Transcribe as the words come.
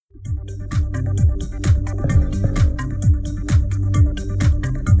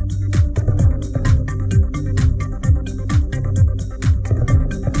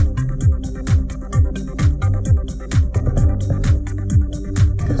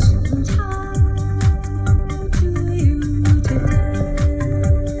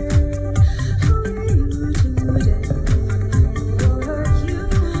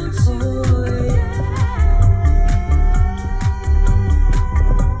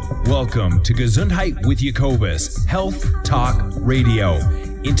Welcome to Gesundheit with Jacobus, Health Talk Radio,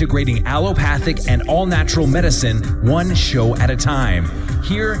 integrating allopathic and all-natural medicine one show at a time.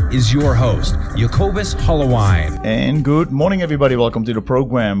 Here is your host, Jacobus Hollowine. And good morning, everybody. Welcome to the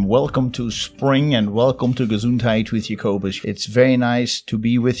program. Welcome to spring and welcome to Gesundheit with Jacobus. It's very nice to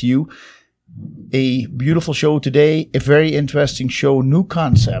be with you. A beautiful show today, a very interesting show, new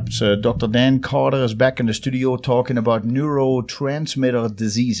concepts. Dr. Dan Carter is back in the studio talking about neurotransmitter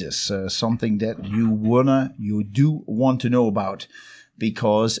diseases, something that you do want to know about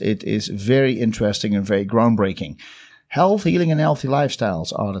because it is very interesting and very groundbreaking. Health, healing, and healthy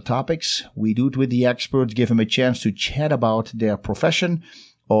lifestyles are the topics. We do it with the experts, give them a chance to chat about their profession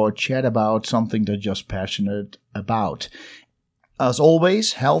or chat about something they're just passionate about. As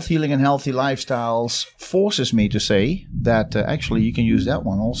always, health, healing, and healthy lifestyles forces me to say that actually you can use that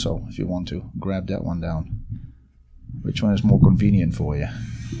one also if you want to. Grab that one down. Which one is more convenient for you?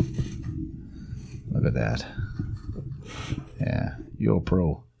 Look at that. Yeah, you're a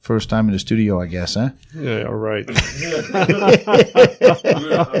pro. First time in the studio, I guess, huh? Yeah, right.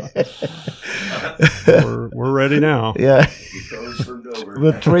 we're ready now. Yeah.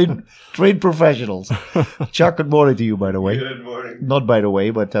 We're trained professionals. Chuck, good morning to you, by the way. Good morning. Not by the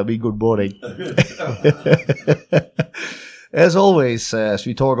way, but good morning. As always, as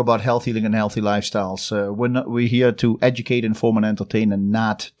we talk about health, healing, and healthy lifestyles, we're here to educate, inform, and entertain, and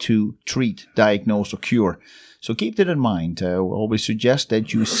not to treat, diagnose, or cure. So keep that in mind. We always suggest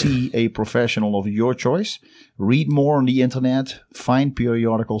that you see a professional of your choice. Read more on the internet. Find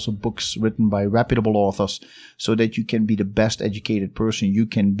periodicals or books written by reputable authors so that you can be the best educated person you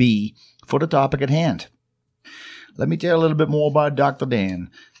can be for the topic at hand. Let me tell you a little bit more about Dr. Dan.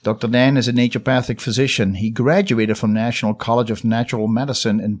 Dr. Dan is a naturopathic physician. He graduated from National College of Natural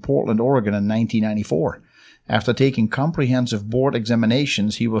Medicine in Portland, Oregon in 1994. After taking comprehensive board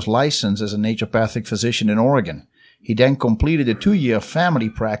examinations, he was licensed as a naturopathic physician in Oregon. He then completed a 2-year family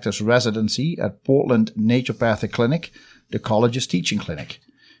practice residency at Portland Naturopathic Clinic, the college's teaching clinic.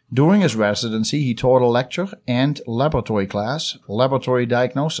 During his residency, he taught a lecture and laboratory class, laboratory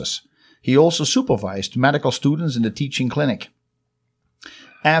diagnosis. He also supervised medical students in the teaching clinic.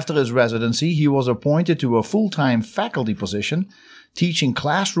 After his residency, he was appointed to a full-time faculty position, teaching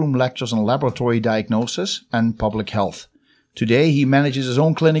classroom lectures on laboratory diagnosis and public health. Today, he manages his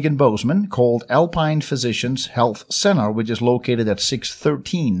own clinic in Bozeman called Alpine Physicians Health Center, which is located at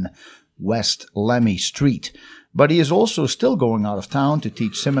 613 West Lemmy Street. But he is also still going out of town to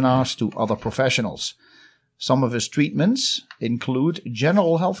teach seminars to other professionals. Some of his treatments include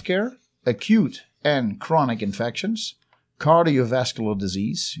general health care, acute and chronic infections, cardiovascular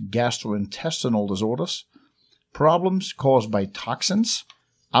disease, gastrointestinal disorders, problems caused by toxins,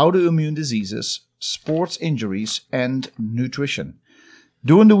 autoimmune diseases, sports injuries, and nutrition.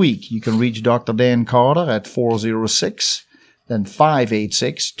 During the week, you can reach Dr. Dan Carter at 406, then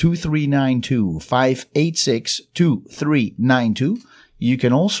 586-2392, 586-2392. You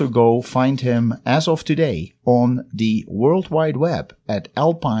can also go find him as of today on the World Wide Web at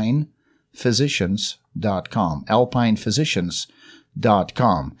alpinephysicians.com,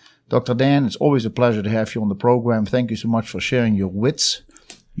 alpinephysicians.com. Dr. Dan, it's always a pleasure to have you on the program. Thank you so much for sharing your wits,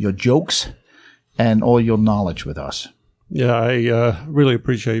 your jokes, and all your knowledge with us. Yeah, I really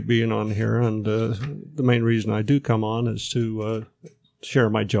appreciate being on here, and the main reason I do come on is to share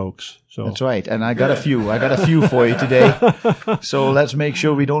my jokes. So that's right, and I got a few for you today. So let's make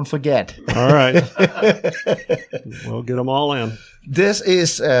sure we don't forget. All right, we'll get them all in. This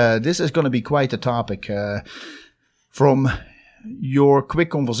is going to be quite a topic. From your quick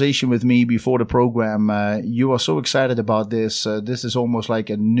conversation with me before the program, you are so excited about this. This is almost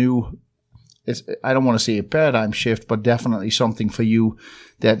like a new, I don't want to say a paradigm shift, but definitely something for you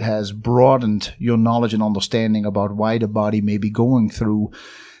that has broadened your knowledge and understanding about why the body may be going through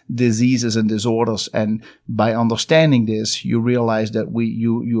diseases and disorders. And by understanding this, you realize that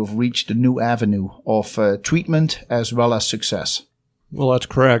you have reached a new avenue of treatment as well as success. Well, that's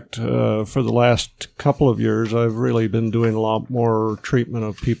correct. For the last couple of years, I've really been doing a lot more treatment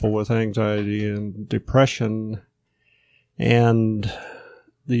of people with anxiety and depression. And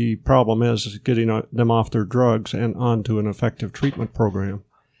the problem is getting them off their drugs and onto an effective treatment program.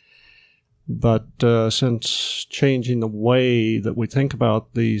 But since changing the way that we think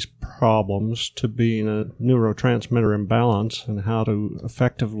about these problems to being a neurotransmitter imbalance and how to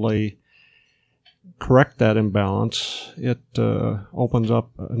effectively correct that imbalance, it opens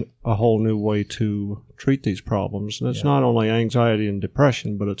up a whole new way to treat these problems. And it's not only anxiety and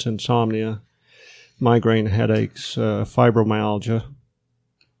depression, but it's insomnia, migraine headaches, fibromyalgia,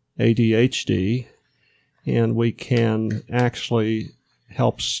 ADHD, and we can actually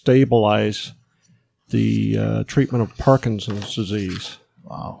helps stabilize the treatment of Parkinson's disease.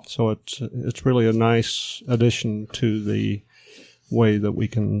 Wow. So it's really a nice addition to the way that we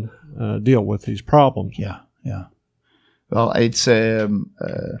can deal with these problems. Yeah. Well, it's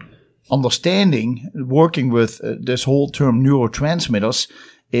understanding, working with this whole term neurotransmitters.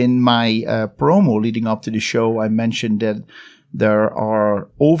 In my promo leading up to the show, I mentioned that there are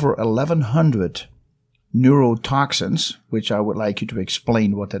over 1,100 neurotoxins, which I would like you to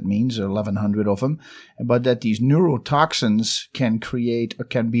explain what that means. There are 1,100 of them, but that these neurotoxins can create or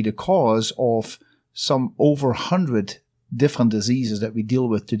can be the cause of some over 100 different diseases that we deal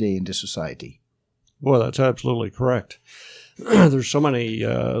with today in this society. Well, that's absolutely correct. There's so many,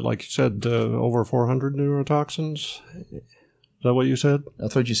 like you said, over 400 neurotoxins. Is that what you said? I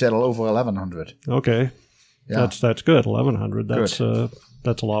thought you said over 1,100. Okay. Yeah. That's good. 1,100. That's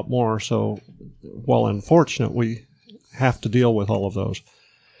a lot more. So, while unfortunate, we have to deal with all of those.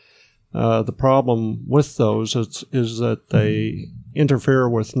 The problem with those is that they interfere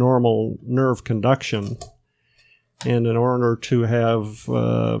with normal nerve conduction, and in order to have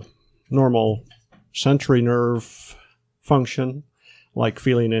normal sensory nerve function, like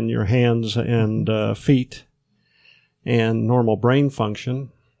feeling in your hands and feet, and normal brain function,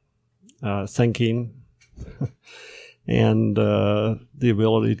 thinking, and the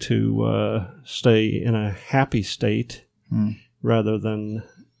ability to stay in a happy state rather than,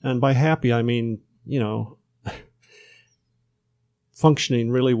 and by happy I mean,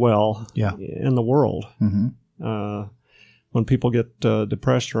 functioning really well in the world. Mm-hmm. When people get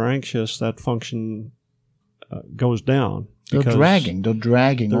depressed or anxious, that function goes down. They're dragging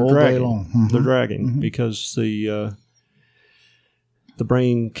all day long. Mm-hmm. They're dragging because the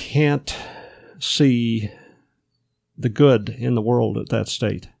brain can't see the good in the world at that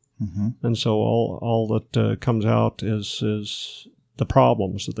state. Mm-hmm. And so all that comes out is the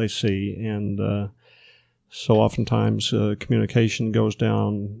problems that they see. And so oftentimes communication goes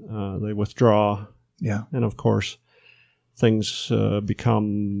down, they withdraw. Yeah. And of course, things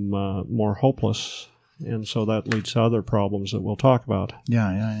become more hopeless. And so that leads to other problems that we'll talk about.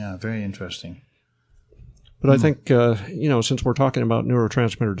 Yeah. Very interesting. But I think, since we're talking about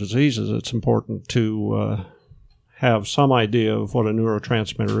neurotransmitter diseases, it's important to have some idea of what a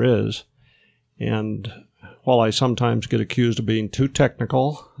neurotransmitter is. And while I sometimes get accused of being too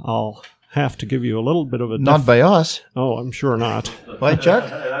technical, I'll have to give you a little bit of a... Not by us. Oh, I'm sure not. Right, Chuck?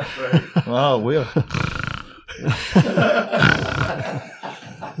 That's right. Well, we're...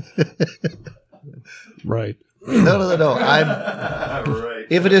 Right. No. I'm... Right.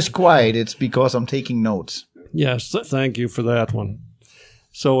 If it is quiet, it's because I'm taking notes. Yes, thank you for that one.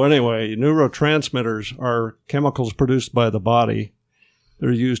 So anyway, neurotransmitters are chemicals produced by the body.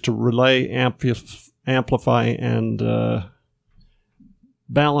 They're used to relay, amplify, and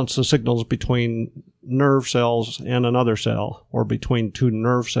balance the signals between nerve cells and another cell, or between two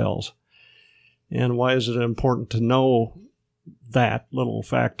nerve cells. And why is it important to know that little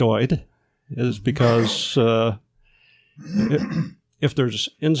factoid? Is because if there's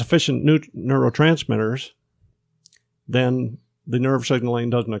insufficient neurotransmitters, then the nerve signaling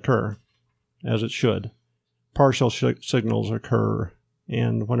doesn't occur as it should. Partial signals occur,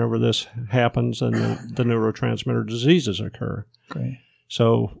 and whenever this happens, then the neurotransmitter diseases occur. Okay.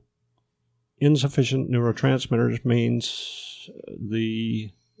 So insufficient neurotransmitters means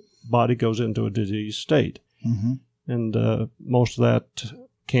the body goes into a disease state. Mm-hmm. And most of that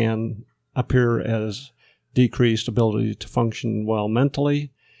can appear as decreased ability to function well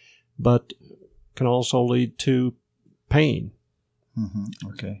mentally, but can also lead to pain,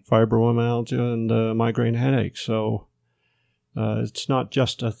 Okay, fibromyalgia, and migraine headaches. So it's not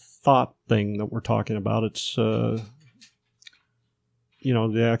just a thought thing that we're talking about. It's the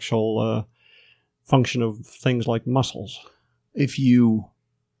actual function of things like muscles.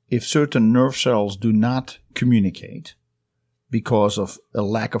 If certain nerve cells do not communicate because of a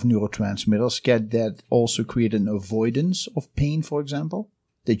lack of neurotransmitters, can that also create an avoidance of pain, for example?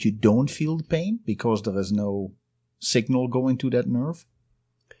 That you don't feel the pain because there is no signal going to that nerve?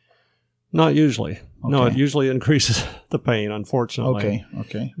 Not usually. Okay. No, it usually increases the pain, unfortunately.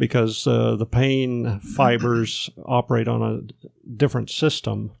 Okay. Because the pain fibers operate on a different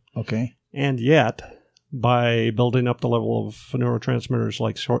system. Okay. And yet, by building up the level of neurotransmitters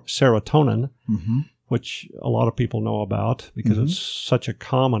like serotonin, which a lot of people know about because it's such a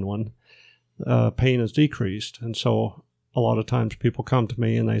common one, pain is decreased. And so a lot of times people come to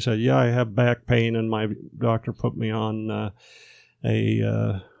me and they say, I have back pain and my doctor put me on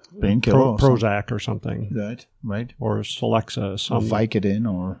a painkiller, Prozac or something. Right. Or Celexa. Or Vicodin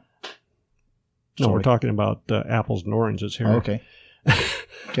or... No, we're talking about apples and oranges here. Okay.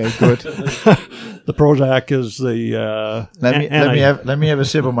 Okay, good. The Prozac is the let me have a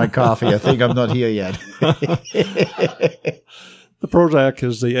sip of my coffee. I think I'm not here yet. The Prozac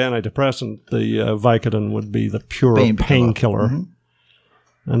is the antidepressant. The Vicodin would be the pure painkiller.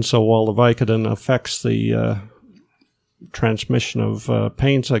 Mm-hmm. And so while the Vicodin affects the transmission of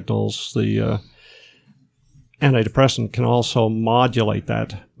pain signals, the antidepressant can also modulate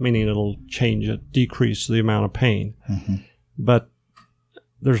that, meaning it'll decrease the amount of pain. Mm-hmm. But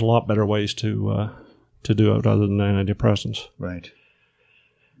there's a lot better ways to do it other than antidepressants. Right.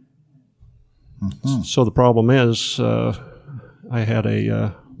 Mm-hmm. So the problem is, I had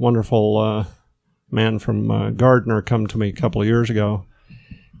a wonderful man from Gardner come to me a couple of years ago,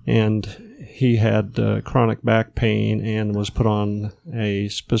 and he had chronic back pain and was put on a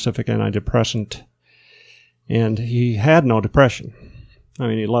specific antidepressant, and he had no depression. I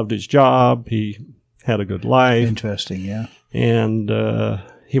mean, he loved his job, he had a good life. Interesting, yeah. And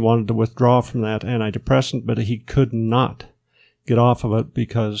he wanted to withdraw from that antidepressant, but he could not get off of it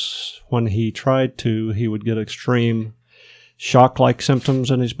because when he tried to, he would get extreme shock-like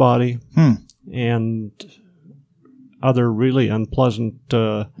symptoms in his body and other really unpleasant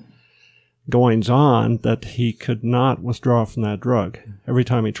goings-on that he could not withdraw from that drug. Every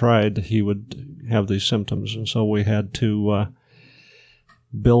time he tried, he would have these symptoms, and so we had to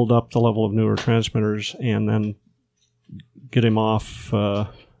build up the level of neurotransmitters and then get him off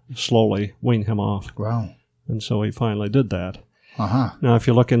slowly, wean him off. Wow. And so he finally did that. Uh-huh. Now, if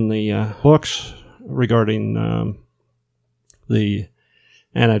you look in the books regarding the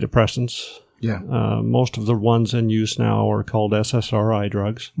antidepressants, most of the ones in use now are called SSRI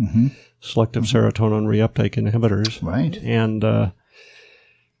drugs, selective serotonin reuptake inhibitors. Right. And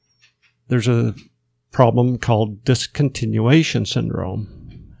there's a problem called discontinuation syndrome.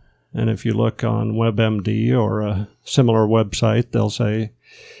 And if you look on WebMD or a similar website, they'll say,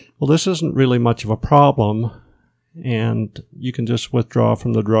 well, this isn't really much of a problem, and you can just withdraw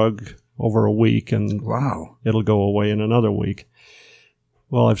from the drug over a week, and it'll go away in another week.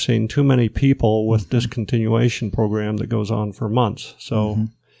 Well, I've seen too many people with discontinuation program that goes on for months. So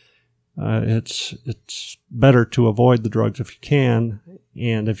it's better to avoid the drugs if you can,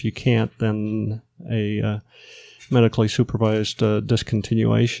 and if you can't, then a medically supervised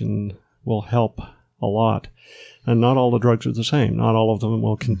discontinuation will help a lot. And not all the drugs are the same. Not all of them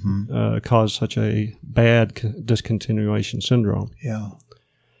will cause such a bad discontinuation syndrome. Yeah.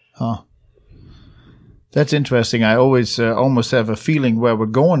 Huh. That's interesting. I always almost have a feeling where we're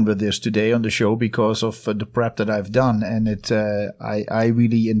going with this today on the show because of the prep that I've done. And I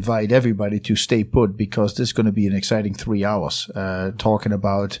really invite everybody to stay put because this is going to be an exciting 3 hours talking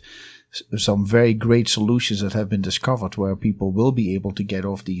about some very great solutions that have been discovered where people will be able to get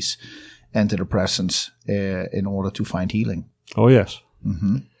off these antidepressants in order to find healing. Oh, yes.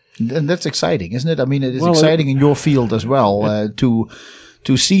 Mm-hmm. And that's exciting, isn't it? I mean, it is exciting in your field as well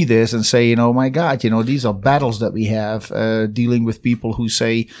to see this and say, my God, these are battles that we have dealing with people who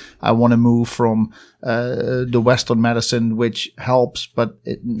say, I want to move from the Western medicine, which helps, but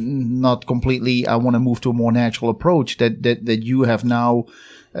not completely. I want to move to a more natural approach that you have now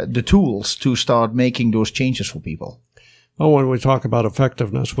the tools to start making those changes for people. Well, when we talk about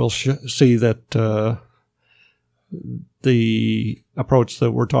effectiveness, we'll see that the approach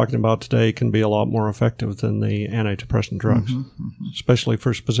that we're talking about today can be a lot more effective than the antidepressant drugs, especially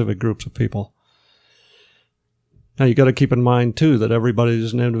for specific groups of people. Now, you got to keep in mind, too, that everybody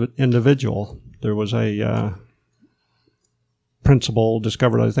is an individual. There was a principle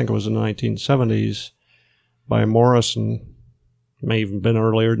discovered, I think it was in the 1970s, by Morrison, may even been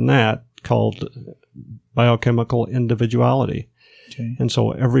earlier than that, called biochemical individuality. Okay. And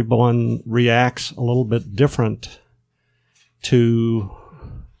so everyone reacts a little bit different to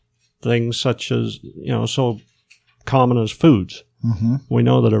things such as, so common as foods. We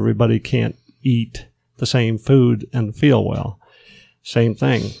know that everybody can't eat the same food and feel well. Same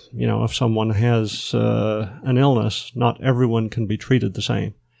thing, if someone has an illness, not everyone can be treated the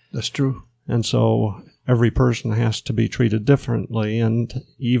same. That's true. And so every person has to be treated differently. And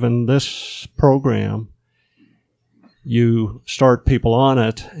even this program, you start people on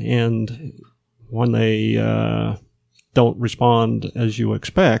it, and when they don't respond as you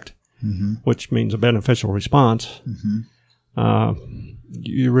expect, which means a beneficial response,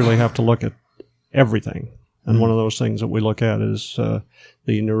 you really have to look at everything. And one of those things that we look at is the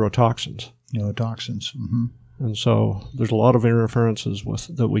neurotoxins. And so there's a lot of interferences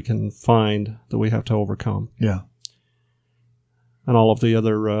that we can find that we have to overcome. Yeah. And all of the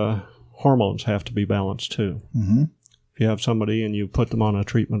other hormones have to be balanced too. If you have somebody and you put them on a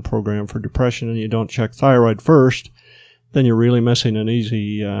treatment program for depression and you don't check thyroid first, then you're really missing an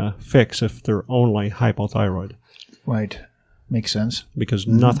easy fix if they're only hypothyroid. Right. Makes sense. Because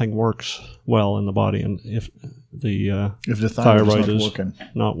nothing works well in the body, and if the thyroid is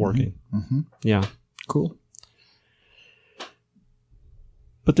not working. Mm-hmm. Yeah. Cool.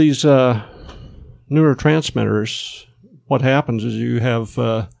 But these neurotransmitters, what happens is you have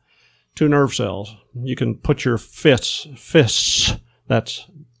 2 nerve cells. You can put your fists, that's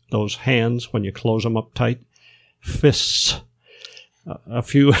those hands when you close them up tight, fists, a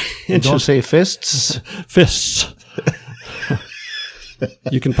few inches. Don't say fists. Fists.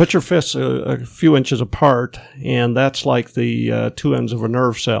 You can put your fists a few inches apart, and that's like the 2 ends of a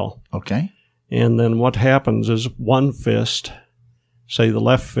nerve cell. Okay. And then what happens is one fist, say the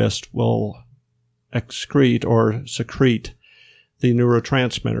left fist, will excrete or secrete the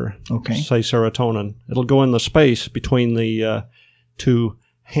neurotransmitter, say serotonin. It'll go in the space between the 2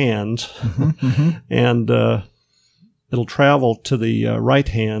 hands, and it'll travel to the right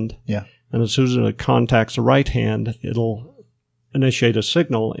hand. Yeah. And as soon as it contacts the right hand, it'll initiate a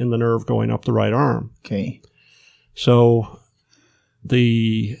signal in the nerve going up the right arm. Okay. So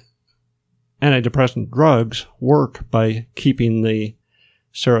the antidepressant drugs work by keeping the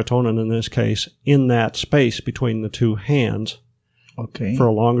serotonin, in this case, in that space between the 2 hands for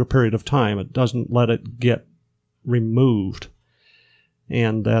a longer period of time. It doesn't let it get removed.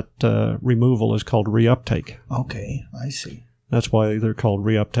 And that removal is called reuptake. Okay, I see. That's why they're called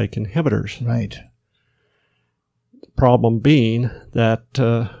reuptake inhibitors. Right. Problem being that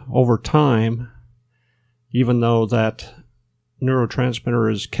over time, even though that neurotransmitter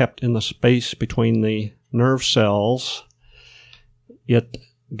is kept in the space between the nerve cells, it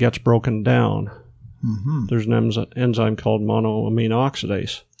gets broken down. Mm-hmm. There's an enzyme called monoamine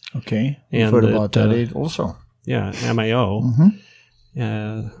oxidase. Okay. I've heard about that also. Yeah, MAO.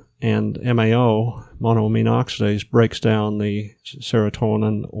 And MAO, monoamine oxidase, breaks down the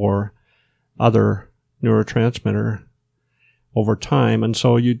serotonin or other neurotransmitter over time, and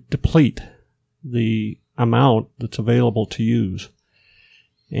so you deplete the amount that's available to use.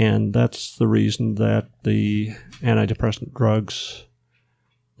 And that's the reason that the antidepressant drugs,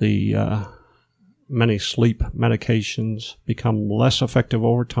 the many sleep medications become less effective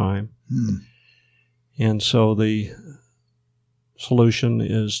over time. And so the solution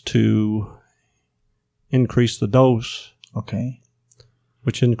is to increase the dose,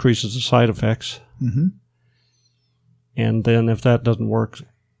 which increases the side effects. And then if that doesn't work,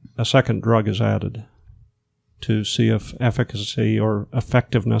 a second drug is added to see if efficacy or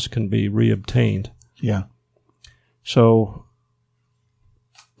effectiveness can be reobtained. Yeah. So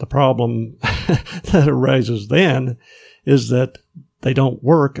the problem that arises then is that they don't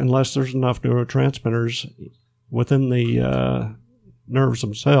work unless there's enough neurotransmitters within the nerves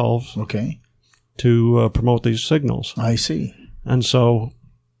themselves to promote these signals. I see. And so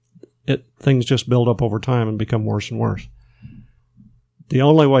things just build up over time and become worse and worse. The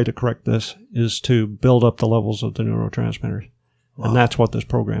only way to correct this is to build up the levels of the neurotransmitters. Wow. And that's what this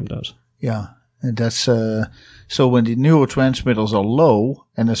program does. Yeah. And that's so when the neurotransmitters are low,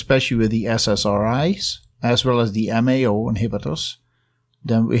 and especially with the SSRIs, as well as the MAO inhibitors,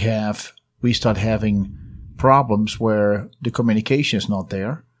 then we start having problems where the communication is not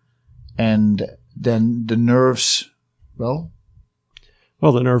there, and then the nerves, the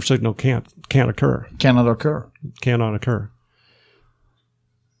nerve signal can't occur. Cannot occur. Cannot occur.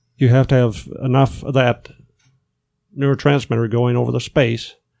 You have to have enough of that neurotransmitter going over the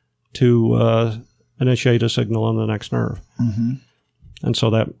space to initiate a signal on the next nerve. And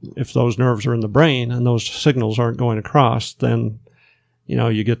so that if those nerves are in the brain and those signals aren't going across, then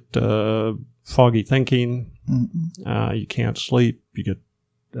you get foggy thinking, you can't sleep, you get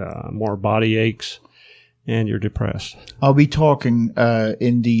more body aches, and you're depressed. Are we talking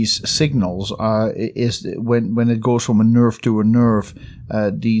in these signals? Is when it goes from a nerve to a nerve,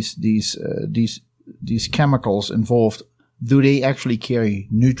 these chemicals involved? Do they actually carry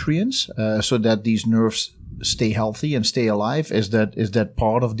nutrients so that these nerves stay healthy and stay alive? Is that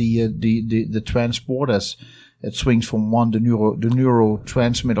part of the transport as it swings from the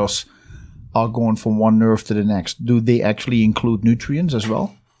neurotransmitters are going from one nerve to the next? Do they actually include nutrients as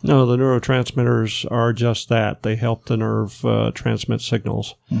well? No, the neurotransmitters are just that. They help the nerve transmit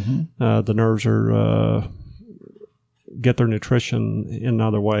signals. The nerves get their nutrition in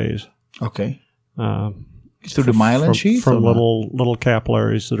other ways. Okay. Through the myelin sheath? From little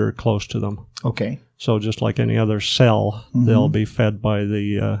capillaries that are close to them. Okay. So just like any other cell, they'll be fed by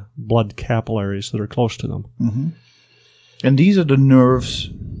the blood capillaries that are close to them. And these are the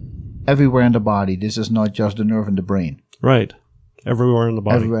nerves everywhere in the body. This is not just the nerve in the brain. Right. everywhere in the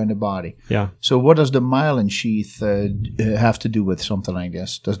body. Everywhere in the body. Yeah. So what does the myelin sheath have to do with something like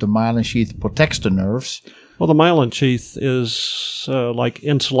this? Does the myelin sheath protect the nerves? Well, the myelin sheath is like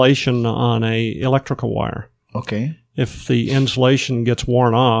insulation on a electrical wire. Okay. If the insulation gets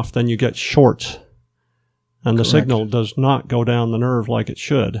worn off, then you get shorts. And the signal does not go down the nerve like it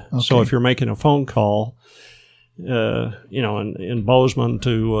should. Okay. So if you're making a phone call, in Bozeman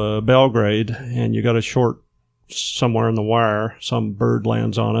to Belgrade, and you got a short somewhere in the wire, some bird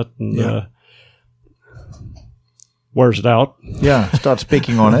lands on it and wears it out. Yeah, starts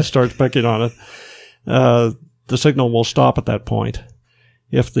picking on it. Starts picking on it. The signal will stop at that point.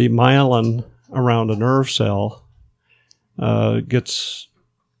 If the myelin around a nerve cell gets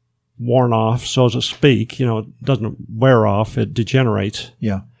worn off, so to speak, it doesn't wear off, it degenerates.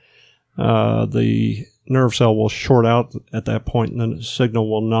 Yeah. The nerve cell will short out at that point, and the signal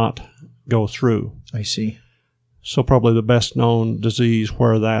will not go through. I see. So probably the best known disease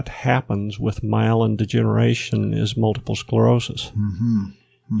where that happens with myelin degeneration is multiple sclerosis. Mm-hmm.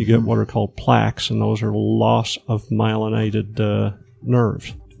 Mm-hmm. You get what are called plaques, and those are loss of myelinated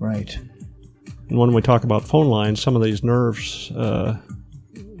nerves. Right. And when we talk about phone lines, some of these nerves,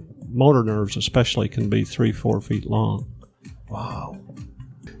 motor nerves especially, can be 3-4 feet long. Wow.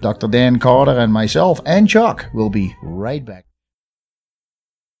 Dr. Dan Carter and myself and Chuck will be right back.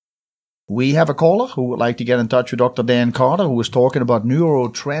 We have a caller who would like to get in touch with Dr. Dan Carter, who is talking about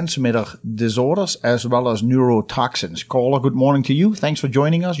neurotransmitter disorders as well as neurotoxins. Caller, good morning to you. Thanks for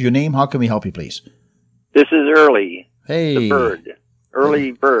joining us. Your name, how can we help you, please? This is Early. Hey. The bird.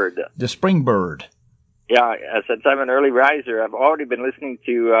 Early bird. The spring bird. Yeah, since I'm an early riser, I've already been listening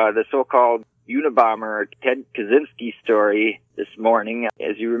to the so-called Unabomber Ted Kaczynski story this morning.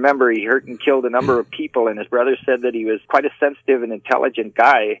 As you remember, he hurt and killed a number of people, and his brother said that he was quite a sensitive and intelligent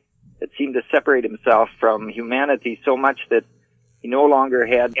guy that seemed to separate himself from humanity so much that he no longer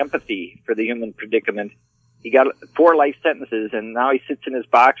had empathy for the human predicament. He got 4 life sentences, and now he sits in his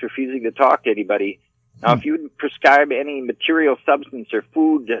box refusing to talk to anybody. Now, if you prescribe any material substance or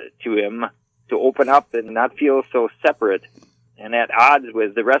food to him to open up and not feel so separate and at odds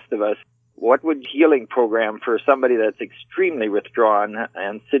with the rest of us, what would healing program for somebody that's extremely withdrawn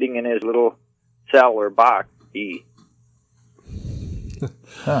and sitting in his little cell or box be?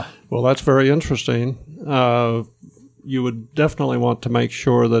 Well, that's very interesting. You would definitely want to make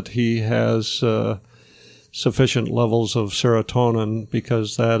sure that he has sufficient levels of serotonin,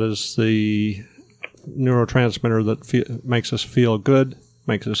 because that is the neurotransmitter that makes us feel good,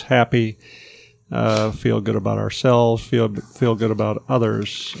 makes us happy, feel good about ourselves, feel good about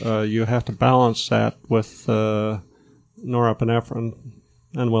others. You have to balance that with norepinephrine,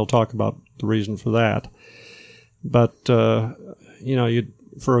 and we'll talk about the reason for that. But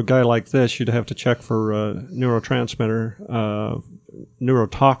for a guy like this, you'd have to check for neurotransmitter,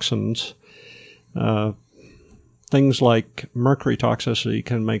 neurotoxins. Things like mercury toxicity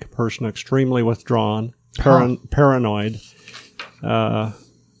can make a person extremely withdrawn, paranoid,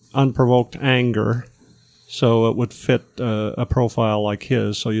 unprovoked anger. So it would fit a profile like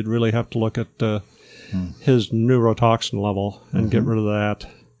his. So you'd really have to look at his neurotoxin level and get rid of that.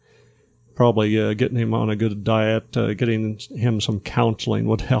 Probably getting him on a good diet, getting him some counseling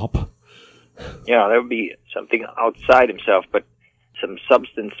would help. Yeah, that would be something outside himself, but some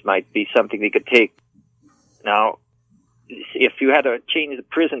substance might be something he could take. Now, if you had to change the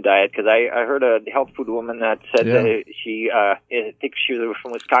prison diet, because I heard a health food woman that said that I think she was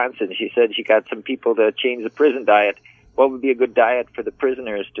from Wisconsin, she said she got some people to change the prison diet. What would be a good diet for the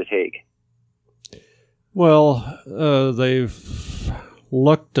prisoners to take? Well, they've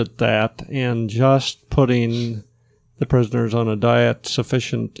looked at that, and just putting the prisoners on a diet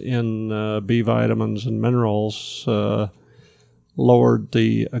sufficient in B vitamins and minerals lowered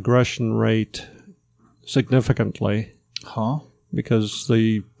the aggression rate significantly. Because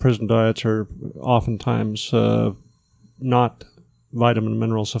the prison diets are oftentimes not vitamin and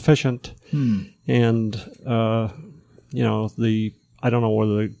mineral sufficient. And, I don't know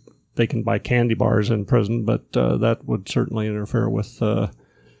whether they can buy candy bars in prison, but that would certainly interfere with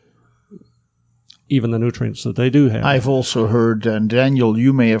even the nutrients that they do have. I've also heard, and Daniel,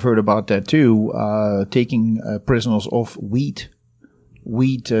 you may have heard about that too, taking prisoners off wheat.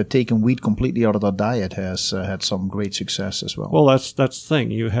 Taking wheat completely out of their diet has had some great success as well. Well, that's the thing.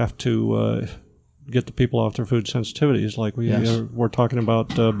 You have to get the people off their food sensitivities. Like we're talking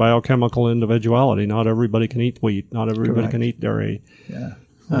about biochemical individuality. Not everybody can eat wheat. Not everybody can eat dairy. Yeah.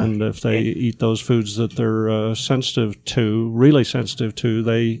 And if they eat those foods that they're sensitive to, really sensitive to,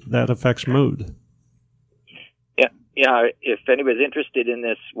 that affects mood. Yeah, Yeah, if anybody's interested in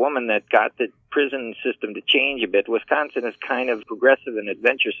this woman that got the prison system to change a bit, Wisconsin is kind of progressive and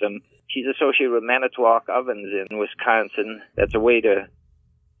adventuresome. She's associated with Manitowoc Ovens in Wisconsin. That's a way to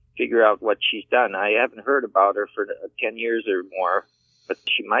figure out what she's done. I haven't heard about her for 10 years or more, but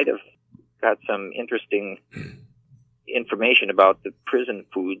she might have got some interesting information about the prison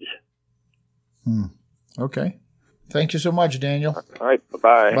foods. Okay. Thank you so much, Daniel. All right,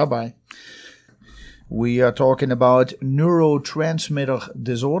 bye-bye. Bye-bye. We are talking about neurotransmitter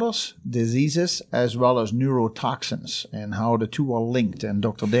disorders, diseases, as well as neurotoxins, and how the two are linked. And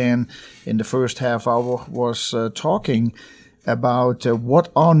Dr. Dan, in the first half hour, was talking about what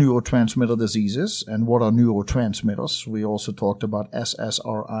are neurotransmitter diseases and what are neurotransmitters. We also talked about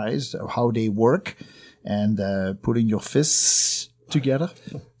SSRIs, how they work, and putting your fists together.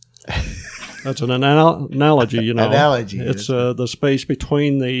 That's an analogy, you know. Analogy. It's the space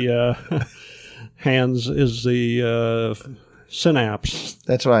between the hands is the synapse.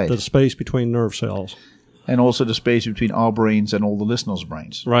 That's right. The space between nerve cells. And also the space between our brains and all the listeners'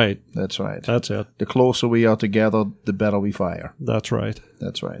 brains. Right. That's right. That's it. The closer we are together, the better we fire. That's right.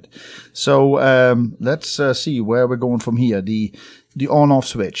 That's right. So let's see where we're going from here. The on-off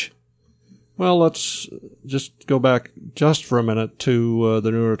switch. Well, let's just go back just for a minute to the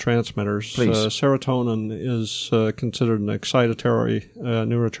neurotransmitters. Please. Serotonin is considered an excitatory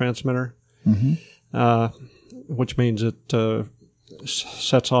neurotransmitter, which means it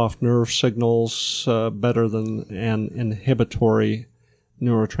sets off nerve signals better than an inhibitory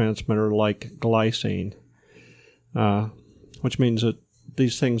neurotransmitter like glycine, which means that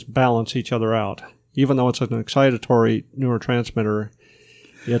these things balance each other out. Even though it's an excitatory neurotransmitter,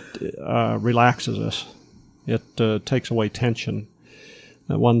 it relaxes us. It takes away tension.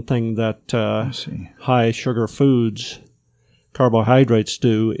 One thing that high sugar foods, carbohydrates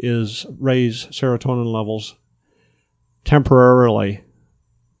do is raise serotonin levels temporarily.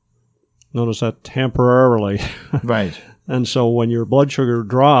 Notice that, temporarily. Right. And so when your blood sugar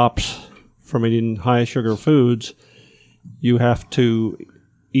drops from eating high sugar foods, you have to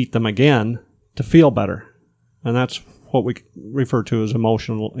eat them again to feel better. And that's what we refer to as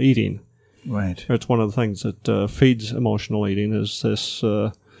emotional eating. Right. It's one of the things that feeds emotional eating is this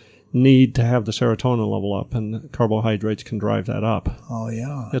need to have the serotonin level up, and carbohydrates can drive that up. Oh,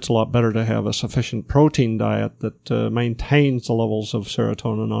 yeah. It's a lot better to have a sufficient protein diet that maintains the levels of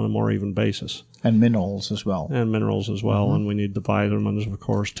serotonin on a more even basis. And minerals as well. And minerals as well, and we need the vitamins, of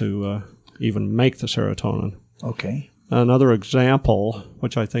course, to even make the serotonin. Okay. Another example,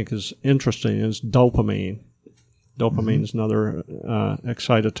 which I think is interesting, is dopamine. Dopamine is another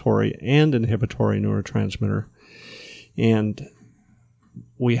excitatory and inhibitory neurotransmitter. And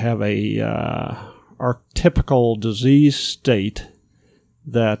we have our typical disease state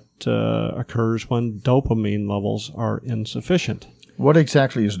that occurs when dopamine levels are insufficient. What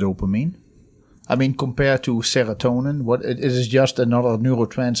exactly is dopamine? I mean, compared to serotonin, it is just another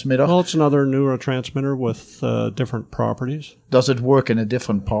neurotransmitter. Well, it's another neurotransmitter with different properties. Does it work in a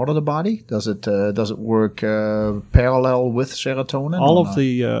different part of the body? Does it work parallel with serotonin? All of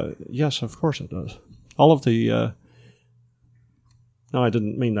the yes, of course it does. All of the no, I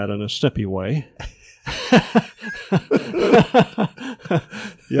didn't mean that in a snippy way.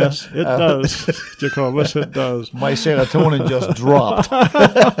 Yes, it does, Jacobus, it does. My serotonin just dropped.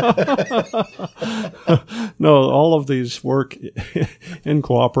 No, all of these work in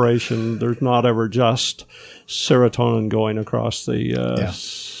cooperation. There's not ever just serotonin going across the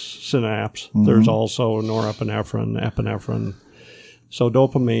synapse. There's also norepinephrine, epinephrine. So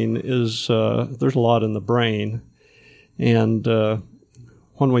dopamine is, there's a lot in the brain. And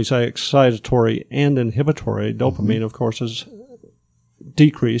when we say excitatory and inhibitory, dopamine, of course, is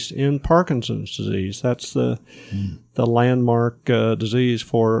decreased in Parkinson's disease. That's the landmark disease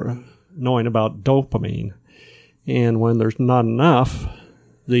for knowing about dopamine. And when there's not enough,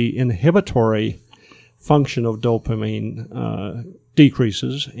 the inhibitory function of dopamine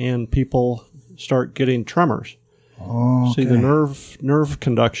decreases, and people start getting tremors. Oh, okay. See, the nerve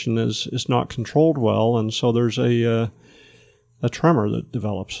conduction is not controlled well, and so there's a tremor that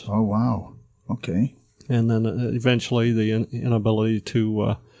develops. Oh, wow. Okay. And then eventually the inability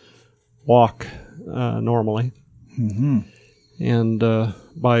to walk normally. Mm-hmm. And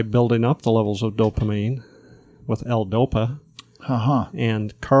by building up the levels of dopamine with L-Dopa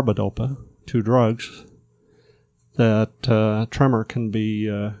and carbidopa, two drugs, that tremor can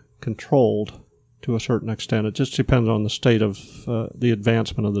be controlled to a certain extent. It just depends on the state of the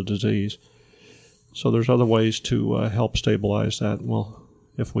advancement of the disease. So there's other ways to help stabilize that. Well,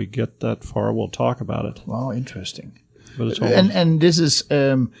 if we get that far, we'll talk about it. Wow, interesting. But it's all and this is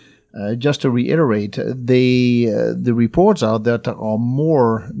Just to reiterate, the reports are that there are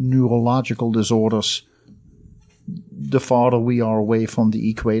more neurological disorders the farther we are away from the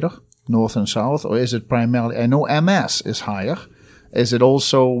equator, north and south, or is it primarily, I know MS is higher. Is it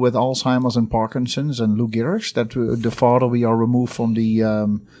also with Alzheimer's and Parkinson's and Lou Gehrig's that the farther we are removed from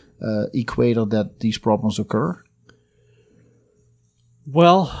the equator that these problems occur?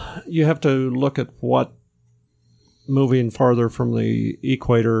 Well, you have to look at what moving farther from the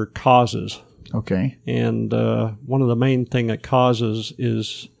equator causes. Okay. And one of the main thing it causes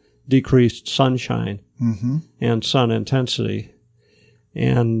is decreased sunshine and sun intensity.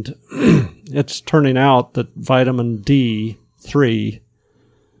 And it's turning out that vitamin D3,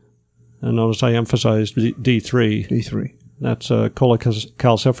 and notice I emphasized D3. D3. That's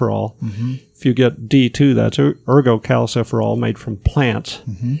cholecalciferol. If you get D2, that's ergocalciferol made from plants.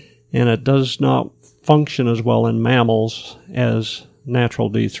 And it does not function as well in mammals as natural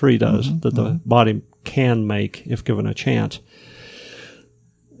D3 does, that the body can make if given a chance.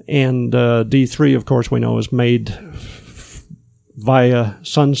 And D3, of course, we know is made via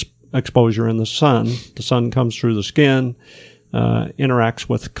sun exposure in the sun. The sun comes through the skin, interacts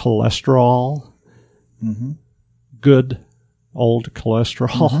with cholesterol, good old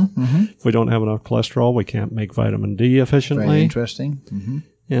cholesterol. If we don't have enough cholesterol, we can't make vitamin D efficiently. Very interesting.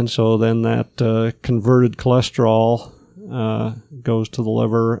 And so then that converted cholesterol goes to the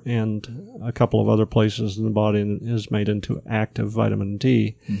liver and a couple of other places in the body and is made into active vitamin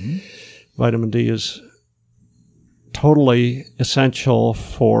D. Vitamin D is totally essential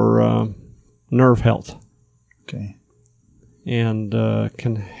for nerve health. Okay. And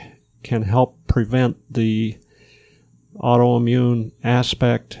can help prevent the autoimmune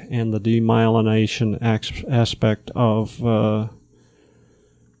aspect and the demyelination aspect of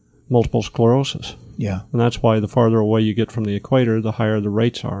multiple sclerosis. Yeah. And that's why the farther away you get from the equator, the higher the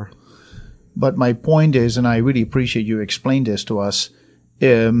rates are. But my point is, and I really appreciate you explain this to us,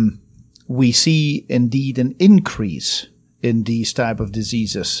 we see indeed an increase in these type of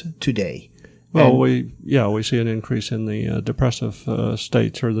diseases today. Well, we see an increase in the depressive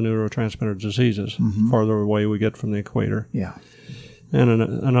states or the neurotransmitter diseases farther away we get from the equator. Yeah. And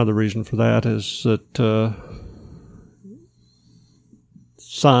another reason for that is that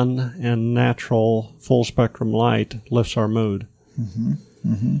sun and natural full spectrum light lifts our mood.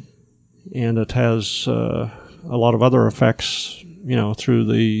 And it has a lot of other effects, through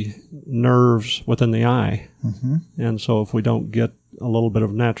the nerves within the eye. And so if we don't get a little bit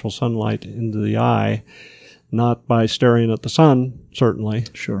of natural sunlight into the eye, not by staring at the sun, certainly,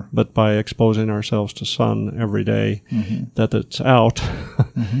 Sure. but by exposing ourselves to sun every day that it's out,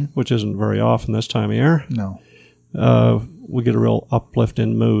 which isn't very often this time of year, No. we get a real uplift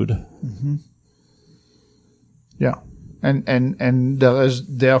in mood. Yeah. And there is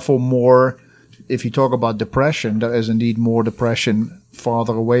therefore more, if you talk about depression, there is indeed more depression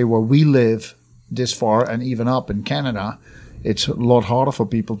farther away where we live this far, and even up in Canada. It's a lot harder for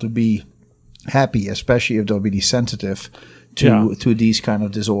people to be happy, especially if they're really sensitive to these kind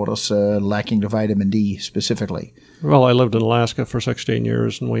of disorders, lacking the vitamin D specifically. Well, I lived in Alaska for 16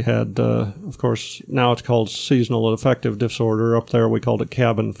 years, and we had, of course, now it's called seasonal affective disorder. Up there, we called it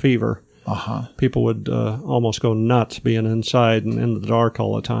cabin fever. People would almost go nuts being inside and in the dark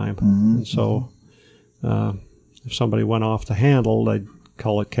all the time. And so if somebody went off the handle, they'd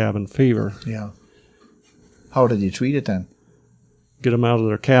call it cabin fever. Yeah. How did you treat it then? Get them out of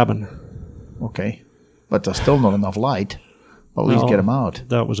their cabin. Okay. But there's still not enough light. At least get them out.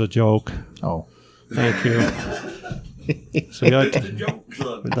 That was a joke. Oh. Thank you. See, that's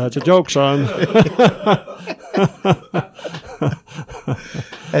a joke, son.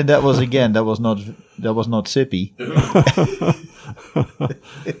 And that was not Sippy.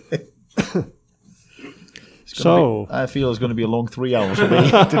 I feel it's going to be a long 3 hours for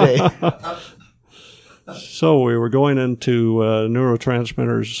me today. So we were going into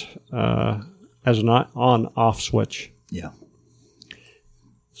neurotransmitters as an on-off switch. Yeah.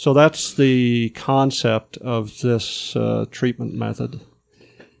 So that's the concept of this treatment method.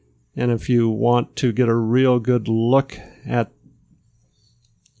 And if you want to get a real good look at,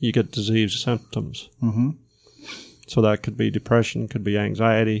 you get disease symptoms. So that could be depression, could be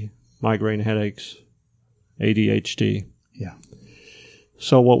anxiety, migraine headaches, ADHD. Yeah.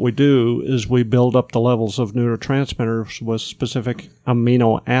 So what we do is we build up the levels of neurotransmitters with specific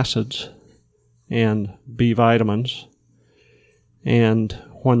amino acids and B vitamins. And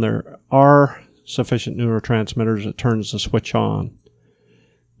when there are sufficient neurotransmitters, it turns the switch on.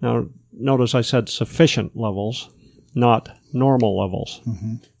 Now, notice I said sufficient levels, not normal levels.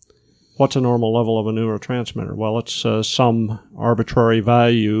 what's a normal level of a neurotransmitter? Well, it's some arbitrary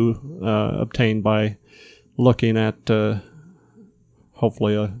value obtained by looking at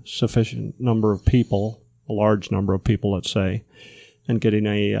hopefully a sufficient number of people, a large number of people, let's say, and getting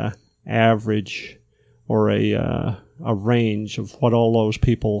a average or a range of what all those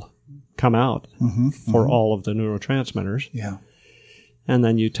people come out for all of the neurotransmitters. Yeah. And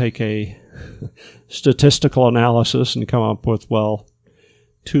then you take a statistical analysis and come up with, well,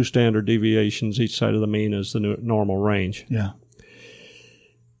 2 standard deviations each side of the mean is the normal range. Yeah.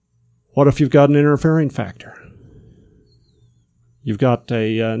 What if you've got an interfering factor? You've got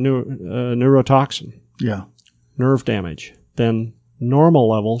a neurotoxin, nerve damage. Then normal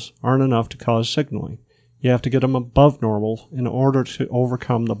levels aren't enough to cause signaling. You have to get them above normal in order to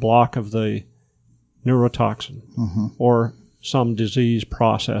overcome the block of the neurotoxin or some disease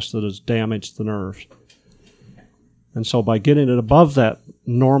process that has damaged the nerves. And so by getting it above that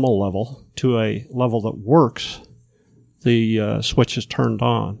normal level to a level that works, the switch is turned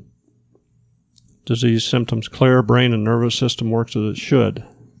on. Disease symptoms clear, brain and nervous system works as it should.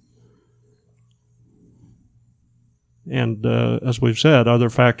 And as we've said, other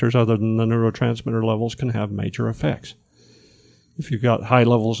factors other than the neurotransmitter levels can have major effects. If you've got high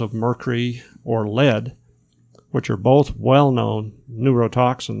levels of mercury or lead, which are both well-known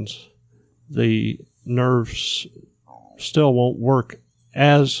neurotoxins, the nerves still won't work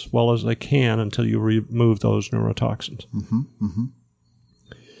as well as they can until you remove those neurotoxins.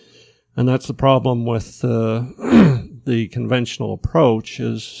 And that's the problem with the conventional approach,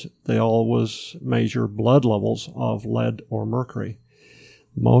 is they always measure blood levels of lead or mercury.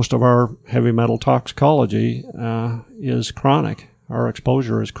 Most of our heavy metal toxicology is chronic. Our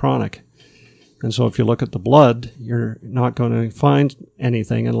exposure is chronic. And so if you look at the blood, you're not going to find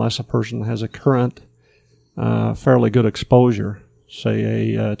anything unless a person has a current, fairly good exposure.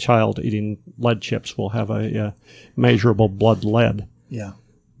 Say a child eating lead chips will have a measurable blood lead. Yeah.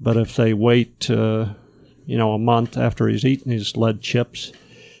 But if they wait, a month after he's eaten his lead chips,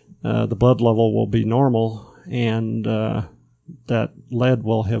 the blood level will be normal, and that lead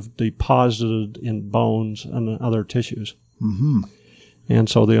will have deposited in bones and other tissues. And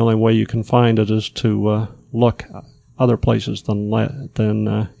so the only way you can find it is to look other places than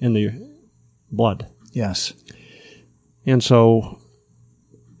in the blood. Yes. And so,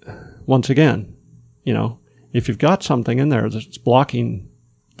 once again, if you've got something in there that's blocking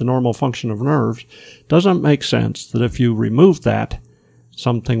the normal function of nerves, doesn't it make sense that if you remove that,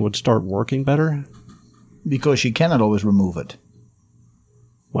 something would start working better? Because you cannot always remove it.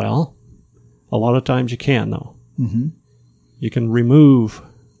 Well, a lot of times you can, though. You can remove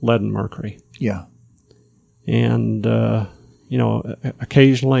lead and mercury. Yeah. And,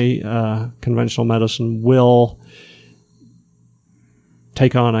 occasionally conventional medicine will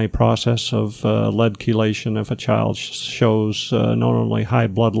take on a process of lead chelation if a child shows not only high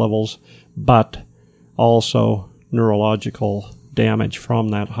blood levels, but also neurological damage from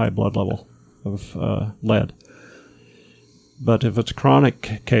that high blood level of lead. But if it's a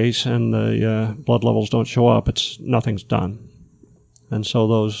chronic case and the blood levels don't show up, nothing's done. And so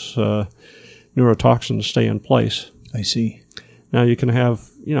those neurotoxins stay in place. I see. Now you can have,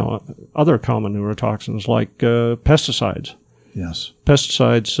 other common neurotoxins like pesticides. Yes.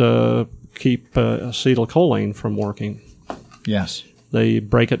 Pesticides keep acetylcholine from working. Yes. They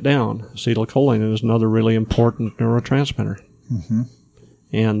break it down. Acetylcholine is another really important neurotransmitter.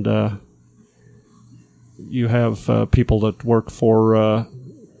 And you have people that work for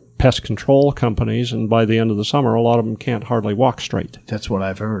pest control companies, and by the end of the summer, a lot of them can't hardly walk straight. That's what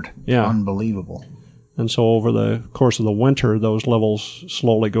I've heard. Yeah. Unbelievable. And so over the course of the winter, those levels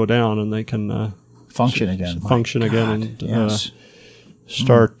slowly go down, and they can function again. And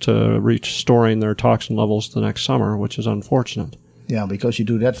start restoring their toxin levels the next summer, which is unfortunate. Yeah, because you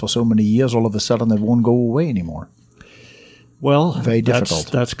do that for so many years, all of a sudden it won't go away anymore. Well, very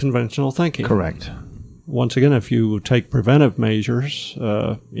difficult. That's conventional thinking. Correct. Once again, if you take preventive measures,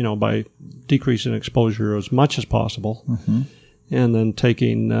 by decreasing exposure as much as possible, and then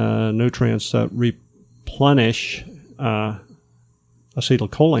taking nutrients that replenish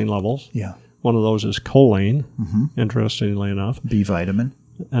acetylcholine levels. Yeah. One of those is choline, interestingly enough. B vitamin.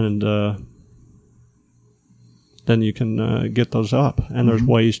 And then you can get those up. And there's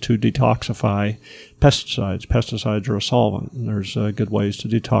ways to detoxify pesticides. Pesticides are a solvent, and there's good ways to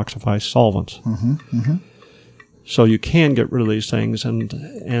detoxify solvents. So you can get rid of these things, and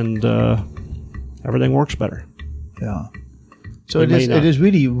everything works better. Yeah. So You it may is. not. It is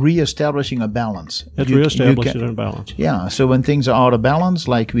really reestablishing a balance. It's You reestablishing can- a balance. Yeah. So when things are out of balance,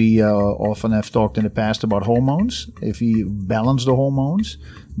 like we often have talked in the past about hormones, if we balance the hormones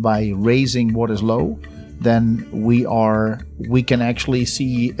by raising what is low, then we can actually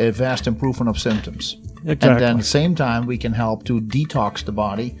see a vast improvement of symptoms. Exactly. And then at the same time, we can help to detox the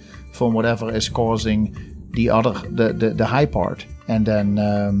body from whatever is causing the high part, and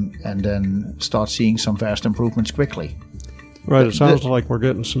then start seeing some vast improvements quickly. Right, it sounds like we're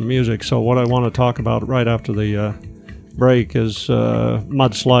getting some music. So what I want to talk about right after the break is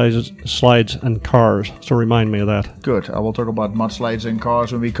mudslides and cars. So remind me of that. Good. I will talk about mudslides and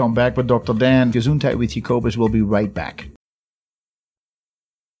cars when we come back with Dr. Dan. Gesundheit with Jacobus will be right back.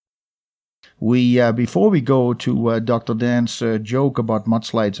 Before we go to Dr. Dan's joke about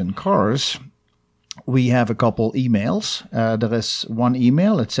mudslides and cars, we have a couple emails. There is one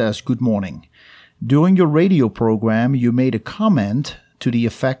email. It says, "Good morning. During your radio program, you made a comment to the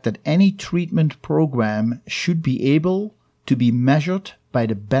effect that any treatment program should be able to be measured by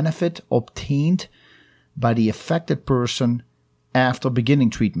the benefit obtained by the affected person after beginning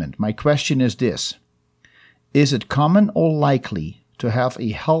treatment. My question is this: is it common or likely to have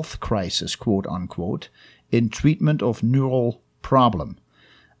a health crisis, quote unquote, in treatment of neural problem?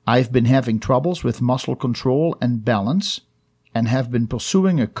 I've been having troubles with muscle control and balance and have been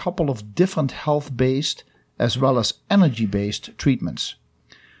pursuing a couple of different health-based as well as energy-based treatments.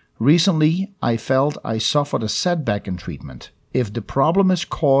 Recently, I felt I suffered a setback in treatment. If the problem is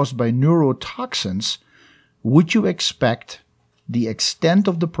caused by neurotoxins, would you expect the extent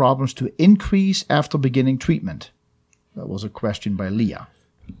of the problems to increase after beginning treatment?" That was a question by Leah.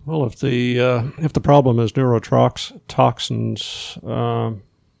 Well, if the problem is neurotoxins,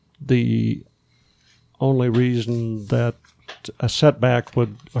 the only reason that a setback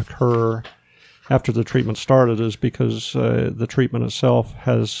would occur after the treatment started is because the treatment itself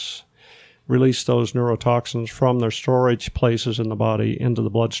has released those neurotoxins from their storage places in the body into the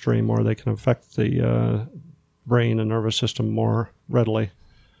bloodstream, where they can affect the brain and nervous system more readily.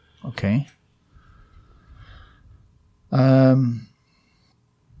 Okay.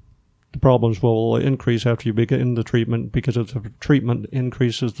 The problems will increase after you begin the treatment, because if the treatment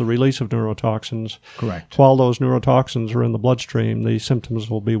increases the release of neurotoxins, Correct. while those neurotoxins are in the bloodstream, the symptoms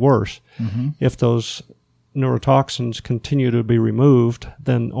will be worse. Mm-hmm. If those neurotoxins continue to be removed,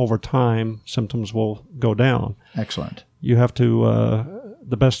 then over time, symptoms will go down. Excellent. You have to,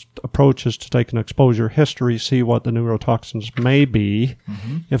 the best approach is to take an exposure history, see what the neurotoxins may be.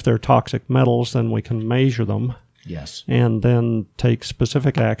 Mm-hmm. If they're toxic metals, then we can measure them, Yes. and then take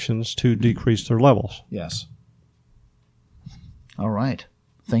specific actions to decrease their levels. Yes. All right.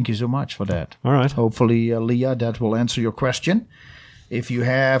 Thank you so much for that. All right. Hopefully, Leah, that will answer your question. If you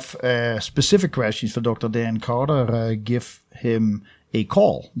have specific questions for Dr. Dan Carter, give him a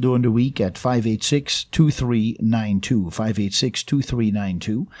call during the week at 586-2392.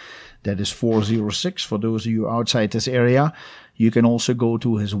 586-2392. That is 406 for those of you outside this area. You can also go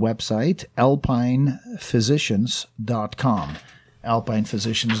to his website, alpinephysicians.com.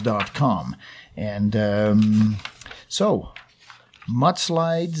 alpinephysicians.com. And so,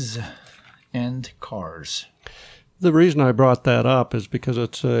 mudslides and cars. The reason I brought that up is because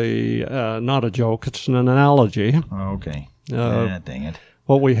it's not a joke, it's an analogy. Okay. Dang it.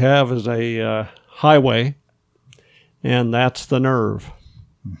 What we have is a highway, and that's the nerve.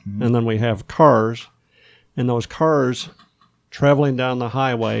 Mm-hmm. And then we have cars, and those cars traveling down the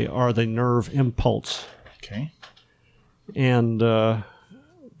highway are the nerve impulse. Okay. And the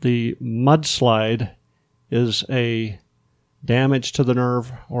mudslide is a damage to the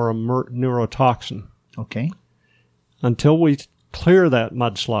nerve or a neurotoxin. Okay. Until we clear that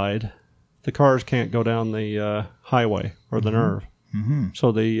mudslide, the cars can't go down the highway or the nerve. Mm-hmm.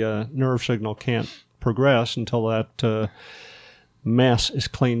 So the nerve signal can't progress until that mess is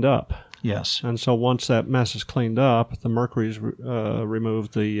cleaned up. Yes. And so once that mess is cleaned up, the mercury is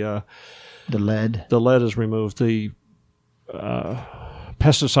removed, the lead is removed, the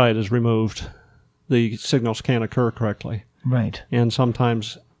pesticide is removed, the signals can't occur correctly. Right. And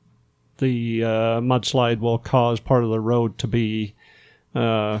sometimes the mudslide will cause part of the road to be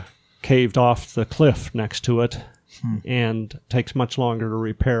caved off the cliff next to it, and takes much longer to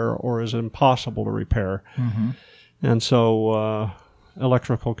repair or is impossible to repair. Mm-hmm. And so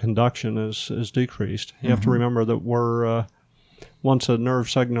electrical conduction is decreased. You have to remember that we're once a nerve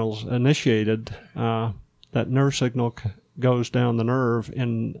signal's initiated, that nerve signal goes down the nerve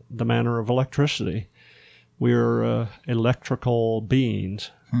in the manner of electricity. We're electrical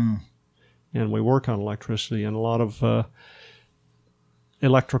beings, and we work on electricity, and a lot of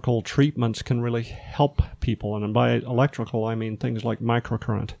electrical treatments can really help people. And by electrical, I mean things like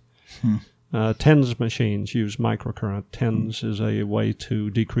microcurrent. TENS machines use microcurrent. TENS is a way to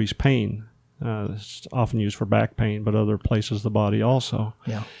decrease pain. It's often used for back pain, but other places of the body also.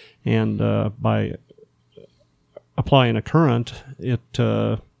 Yeah. And by applying a current, it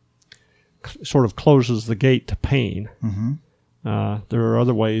sort of closes the gate to pain. There are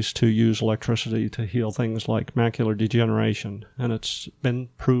other ways to use electricity to heal things like macular degeneration, and it's been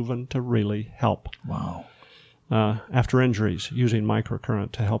proven to really help. Wow. After injuries, using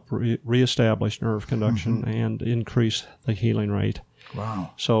microcurrent to help reestablish nerve conduction and increase the healing rate.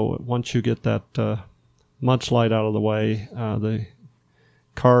 Wow. So once you get that mudslide out of the way, the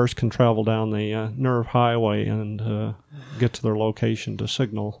cars can travel down the nerve highway and get to their location to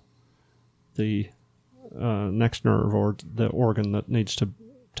signal the next nerve or the organ that needs to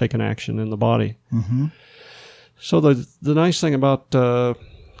take an action in the body. So the nice thing about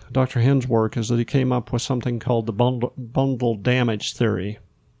Dr. Hind's work is that he came up with something called the bundle damage theory.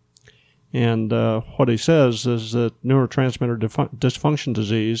 And what he says is that neurotransmitter dysfunction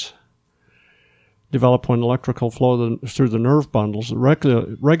disease develop when electrical flow through the nerve bundles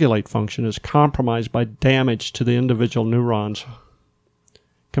that regulate function is compromised by damage to the individual neurons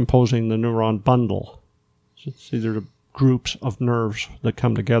composing the neuron bundle. So it's either groups of nerves that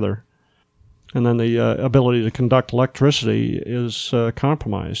come together. And then the ability to conduct electricity is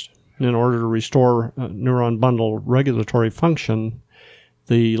compromised. And in order to restore neuron bundle regulatory function,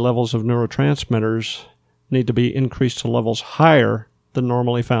 the levels of neurotransmitters need to be increased to levels higher than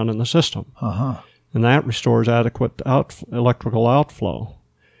normally found in the system. And that restores adequate electrical outflow.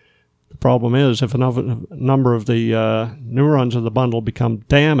 The problem is if a number of the neurons of the bundle become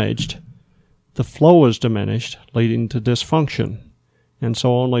damaged, the flow is diminished, leading to dysfunction. And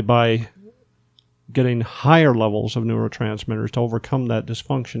so only by getting higher levels of neurotransmitters to overcome that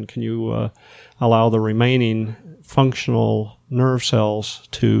dysfunction can you allow the remaining functional nerve cells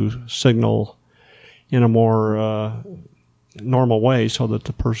to signal in a more normal way so that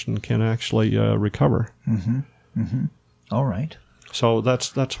the person can actually recover. All right. So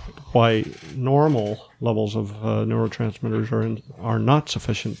that's why normal levels of neurotransmitters are not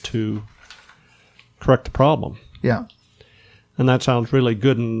sufficient to correct the problem. Yeah. And that sounds really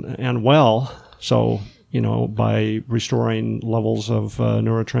good and well. So, by restoring levels of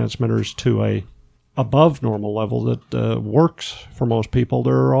neurotransmitters to a above normal level that works for most people,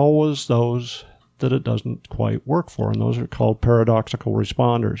 there are always those that it doesn't quite work for, and those are called paradoxical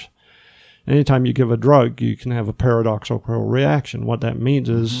responders. Anytime you give a drug, you can have a paradoxical reaction. What that means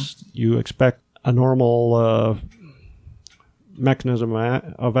is you expect a normal mechanism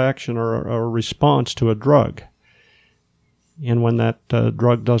of action or a response to a drug. And when that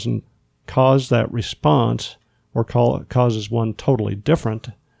drug doesn't cause that response or causes one totally different,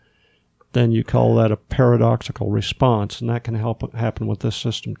 then you call that a paradoxical response, and that can happen with this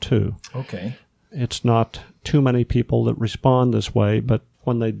system too. Okay. It's not too many people that respond this way, but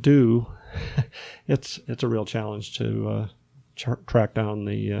when they do, it's a real challenge to track down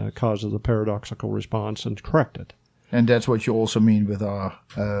the cause of the paradoxical response and correct it. And that's what you also mean with our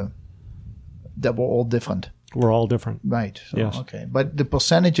that we're all different. We're all different. Right. So, yes. Okay. But the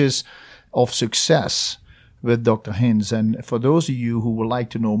percentages of success with Dr. Hinds, and for those of you who would like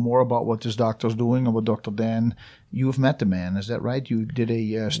to know more about what this doctor's doing or what Dr. Dan, you've met the man, is that right? You did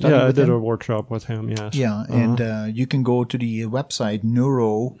a study with him? Yeah, I did a workshop with him, yes. Yeah, and you can go to the website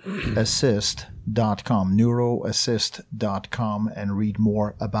neuroassist.com, neuroassist.com, and read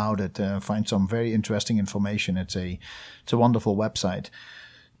more about it. Find some very interesting information. It's a wonderful website.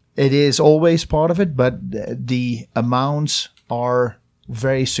 It is always part of it, but the amounts are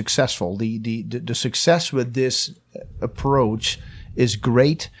very successful. The success with this approach is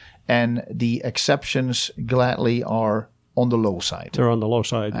great, and the exceptions gladly are on the low side. They're on the low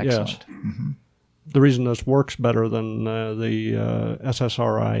side. Excellent. Yes. The reason this works better than the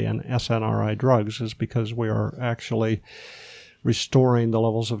SSRI and SNRI drugs is because we are actually restoring the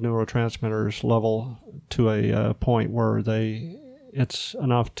levels of neurotransmitters level to a point where it's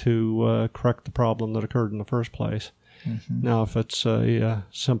enough to correct the problem that occurred in the first place. Now, if it's a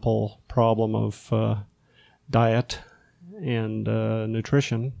simple problem of diet and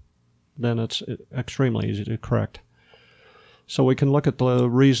nutrition, then it's extremely easy to correct. So we can look at the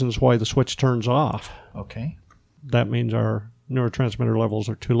reasons why the switch turns off. Okay. That means our neurotransmitter levels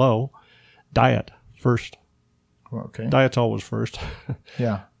are too low. Diet first. Okay. Diet's always first.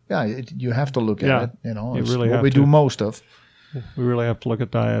 Yeah. You have to look at it. It's really what we do most of. We really have to look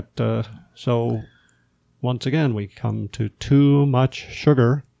at diet. So once again, we come to too much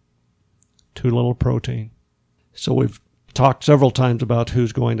sugar, too little protein. So we've talked several times about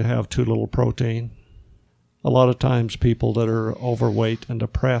who's going to have too little protein. A lot of times people that are overweight and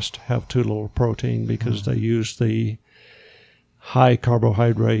depressed have too little protein because they use the high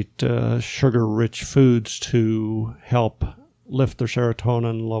carbohydrate, sugar-rich foods to help lift their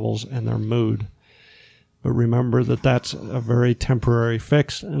serotonin levels and their mood. But remember that that's a very temporary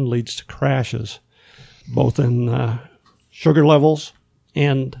fix and leads to crashes, both in sugar levels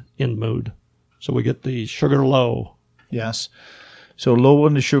and in mood. So we get the sugar low. Yes. So low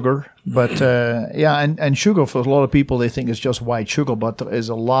on the sugar, but and sugar for a lot of people, they think it's just white sugar, but there is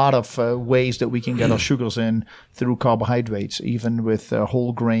a lot of ways that we can get our sugars in through carbohydrates, even with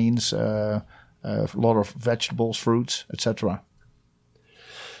whole grains, a lot of vegetables, fruits, etc.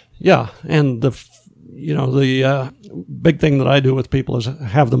 Yeah, and the big thing that I do with people is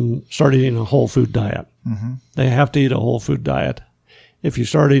have them start eating a whole food diet. Mm-hmm. They have to eat a whole food diet. If you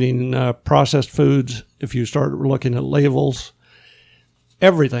start eating processed foods, if you start looking at labels,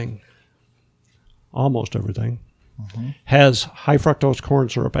 everything, almost everything, has high fructose corn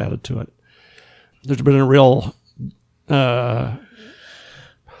syrup added to it. There's been a real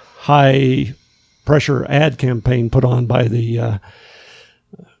high pressure ad campaign put on by the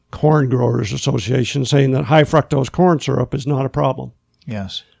Corn Growers Association saying that high fructose corn syrup is not a problem.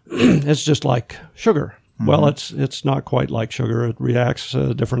 Yes. It's just like sugar. Well, it's not quite like sugar. It reacts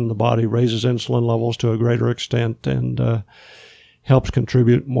different in the body, raises insulin levels to a greater extent, and helps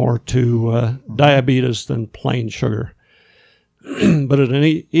contribute more to diabetes than plain sugar. But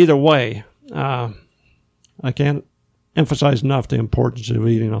in either way, I can't emphasize enough the importance of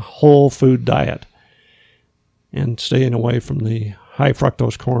eating a whole food diet and staying away from the high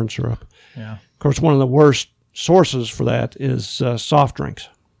fructose corn syrup. Yeah. Of course, one of the worst sources for that is soft drinks.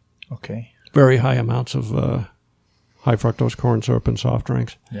 Okay. Very high amounts of high fructose corn syrup in soft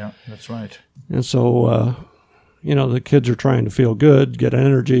drinks. Yeah, that's right. And so, the kids are trying to feel good, get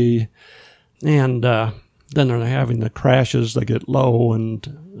energy, and then they're having the crashes. They get low, and,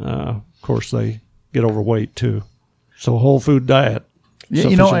 of course, they get overweight, too. So whole food diet. Yeah,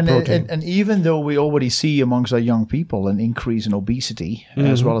 and even though we already see amongst our young people an increase in obesity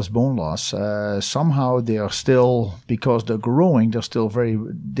as well as bone loss, somehow they are still, because they're growing,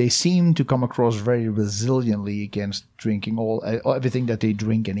 they seem to come across very resiliently against drinking everything that they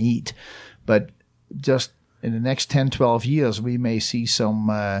drink and eat. But just in the next 10, 12 years, we may see some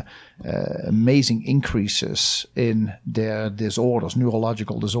amazing increases in their disorders,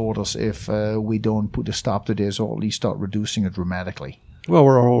 neurological disorders, if we don't put a stop to this or at least start reducing it dramatically. Well,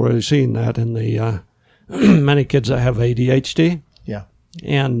 we're already seeing that in the many kids that have ADHD. Yeah.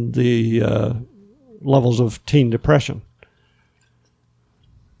 And the levels of teen depression.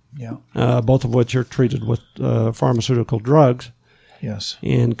 Yeah. Both of which are treated with pharmaceutical drugs. Yes.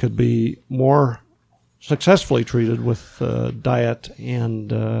 And could be more successfully treated with diet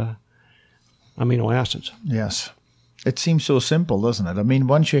and amino acids. Yes. It seems so simple, doesn't it? I mean,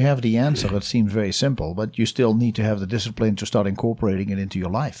 once you have the answer, it seems very simple, but you still need to have the discipline to start incorporating it into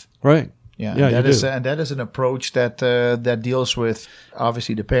your life. Right. Yeah, yeah, and that is an approach that that deals with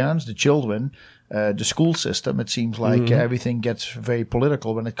obviously the parents, the children, the school system. It seems like everything gets very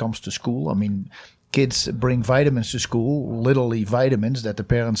political when it comes to school. I mean, kids bring vitamins to school, literally vitamins that the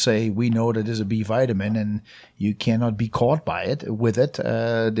parents say, we know that is a B vitamin and you cannot be caught by it. With it,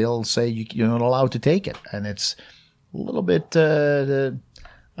 they'll say you're not allowed to take it, and it's a little bit,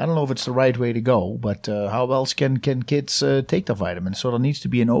 I don't know if it's the right way to go, but how else can kids take the vitamins? So there needs to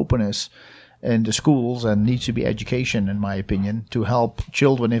be an openness in the schools and needs to be education, in my opinion, to help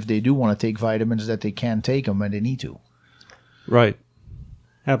children, if they do want to take vitamins, that they can take them when they need to. Right.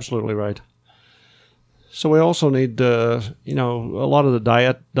 Absolutely right. So we also need, a lot of the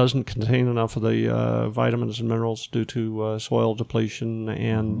diet doesn't contain enough of the vitamins and minerals due to soil depletion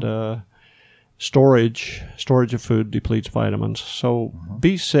and storage of food depletes vitamins. So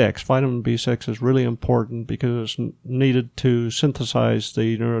B6, vitamin B6 is really important because it's needed to synthesize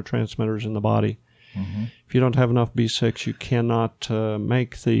the neurotransmitters in the body. If you don't have enough B6, you cannot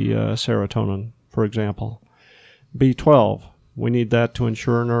make the serotonin, for example. B12, we need that to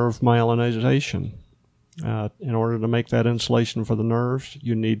ensure nerve myelinization. In order to make that insulation for the nerves,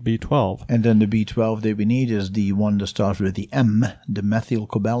 you need B12. And then the B12 that we need is the one that starts with the M, the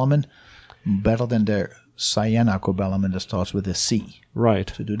methylcobalamin, better than the cyanocobalamin that starts with a C.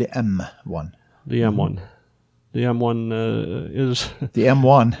 Right. So do the M one. The M1. The M1 is... The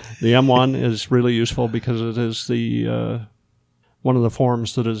M1. The M1 is really useful because it is the one of the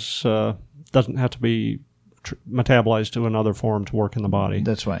forms that is doesn't have to be metabolized to another form to work in the body.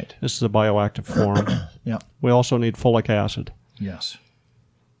 That's right. This is a bioactive form. Yeah. We also need folic acid. Yes.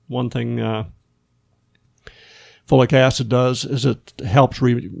 One thing... folic acid does is it helps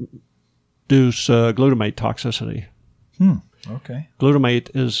reduce glutamate toxicity. Okay.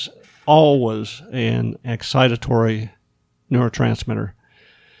 Glutamate is always an excitatory neurotransmitter.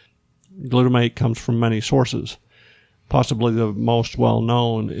 Glutamate comes from many sources. Possibly the most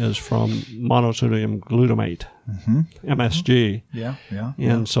well-known is from monosodium glutamate, MSG. Yeah.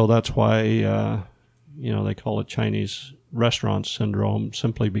 And so that's why, they call it Chinese restaurant syndrome,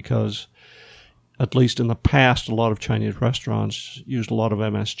 simply because, at least in the past, a lot of Chinese restaurants used a lot of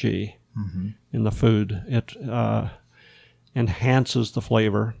MSG in the food. It enhances the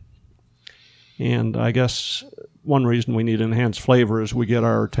flavor. And I guess one reason we need enhanced flavor is we get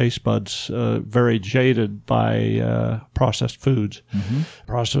our taste buds very jaded by processed foods.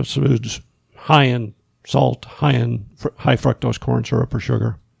 Processed foods high in salt, high fructose corn syrup or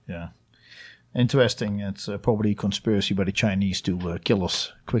sugar. Yeah. Interesting. It's probably a conspiracy by the Chinese to kill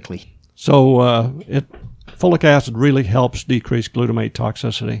us quickly. So folic acid really helps decrease glutamate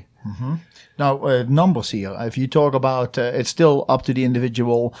toxicity. Now, numbers here. If you talk about, it's still up to the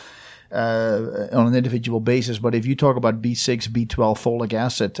individual on an individual basis, but if you talk about B6, B12, folic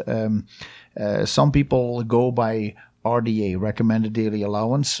acid, some people go by RDA, recommended daily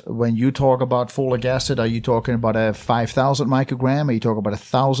allowance. When you talk about folic acid, are you talking about a 5,000 microgram? Are you talking about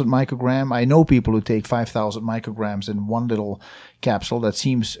 1,000 microgram? I know people who take 5,000 micrograms in one little capsule. That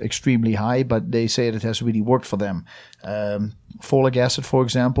seems extremely high, but they say it has really worked for them. Folic acid, for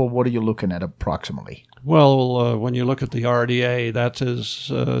example, what are you looking at approximately? Well, when you look at the RDA, that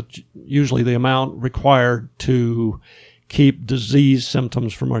is usually the amount required to keep disease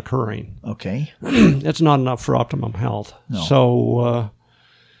symptoms from occurring. Okay. It's not enough for optimum health. No. So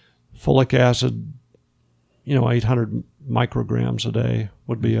folic acid, 800 micrograms a day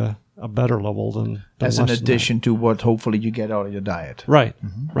would be a better level than as an less than addition to what hopefully you get out of your diet. Right,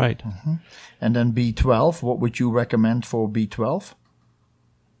 right. And then B12, what would you recommend for B12?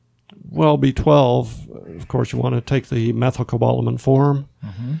 Well, B12, of course, you want to take the methylcobalamin form.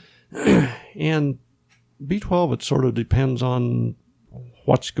 And B12, it sort of depends on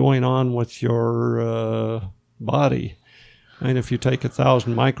what's going on with your body. I mean, if you take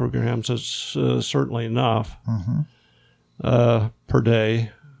 1,000 micrograms, it's certainly enough per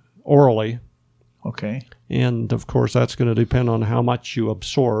day orally. Okay. And, of course, that's going to depend on how much you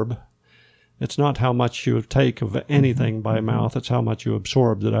absorb. It's not how much you take of anything by mouth. It's how much you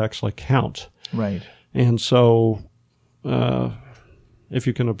absorb that actually counts. Right. And so if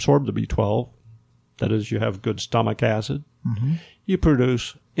you can absorb the B12, that is, you have good stomach acid, you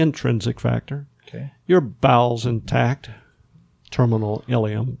produce intrinsic factor. Okay. Your bowels intact, terminal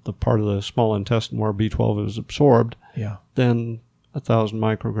ileum, the part of the small intestine where B12 is absorbed, Yeah. then 1,000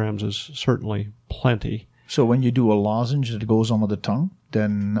 micrograms is certainly plenty. So when you do a lozenge that goes under the tongue,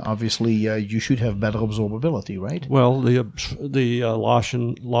 then obviously you should have better absorbability, right? Well, the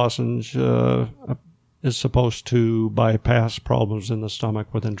lozenge is supposed to bypass problems in the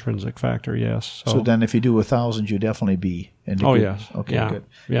stomach with intrinsic factor, yes. So then if you do 1,000, you definitely be in the good. Yes. Okay, Yeah. good.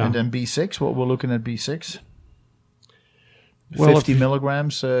 Yeah. And then B6, what we're looking at B6? Well, 50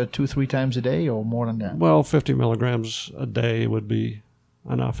 milligrams 2-3 times a day or more than that? Well, 50 milligrams a day would be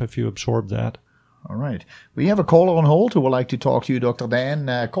enough if you absorb that. All right. We have a caller on hold who would like to talk to you, Dr. Dan.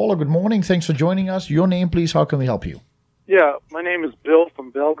 Caller, good morning. Thanks for joining us. Your name, please. How can we help you? Yeah, my name is Bill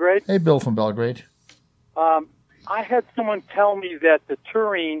from Belgrade. Hey, Bill from Belgrade. I had someone tell me that the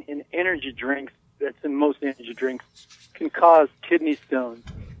taurine in energy drinks, that's in most energy drinks, can cause kidney stones.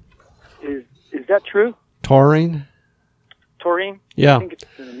 Is that true? Taurine? Taurine? Yeah. I think it's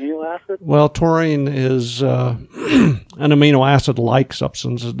an amino acid. Well, taurine is an amino acid-like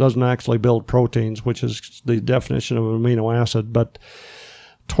substance. It doesn't actually build proteins, which is the definition of an amino acid. But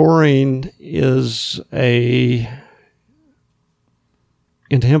taurine is a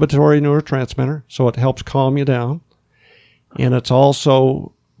inhibitory neurotransmitter, so it helps calm you down. And it's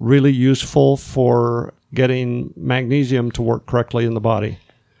also really useful for getting magnesium to work correctly in the body.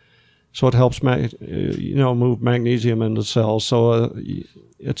 So it helps move magnesium into cells. So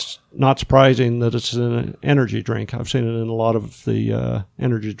it's not surprising that it's in an energy drink. I've seen it in a lot of the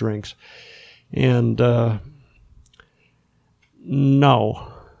energy drinks. And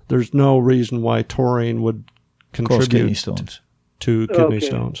no, there's no reason why taurine would contribute kidney stones. to kidney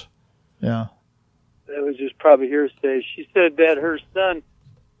stones. Yeah. That was just probably hearsay. She said that her son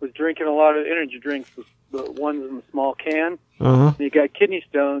was drinking a lot of energy drinks, the ones in the small can. And he got kidney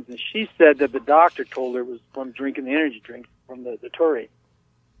stones, and she said that the doctor told her it was from drinking the energy drinks from the taurine.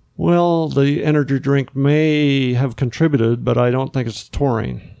 Well, the energy drink may have contributed, but I don't think it's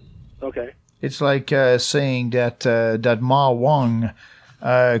taurine. Okay. It's like saying that Ma Wang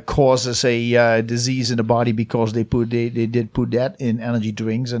causes a disease in the body because they did put that in energy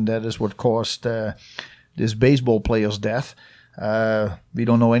drinks, and that is what caused this baseball player's death. We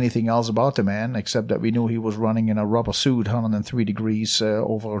don't know anything else about the man except that we knew he was running in a rubber suit, 103 degrees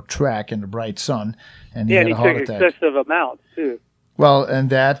over a track in the bright sun, and he had a heart attack. Took excessive amounts too. Well, and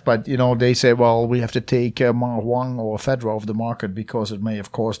that, but they say, well, we have to take marijuana or ephedra off the market because it may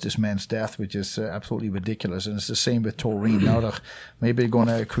have caused this man's death, which is absolutely ridiculous. And it's the same with taurine. Now maybe they're going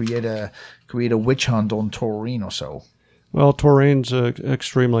to create a witch hunt on taurine or so. Well, taurine's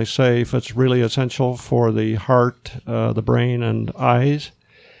extremely safe. It's really essential for the heart, the brain, and eyes.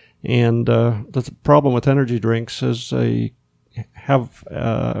 And the problem with energy drinks is they have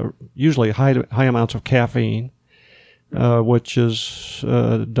usually high amounts of caffeine, which is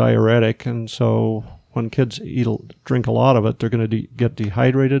diuretic. And so when kids drink a lot of it, they're going to get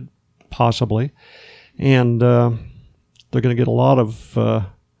dehydrated, possibly. And they're going to get a lot of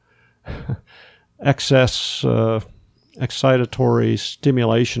excess excitatory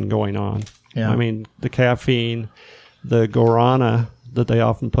stimulation going on. Yeah. I mean, the caffeine, the guarana that they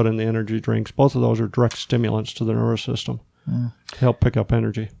often put in the energy drinks, both of those are direct stimulants to the nervous system to help pick up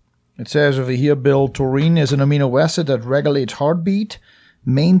energy. It says over here, Bill, taurine is an amino acid that regulates heartbeat,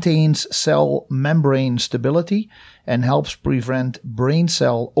 maintains cell membrane stability, and helps prevent brain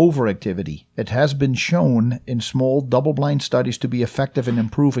cell overactivity. It has been shown in small double-blind studies to be effective in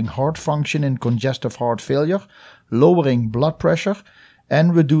improving heart function in congestive heart failure, lowering blood pressure,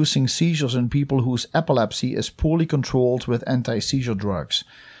 and reducing seizures in people whose epilepsy is poorly controlled with anti-seizure drugs.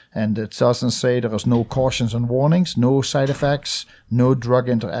 And it doesn't say there is no cautions and warnings, no side effects, no drug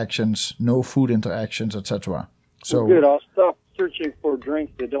interactions, no food interactions, etc. So good. I'll stop searching for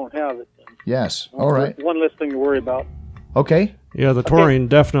drinks that don't have it. Yes. All right. One less thing to worry about. Okay. Yeah, the taurine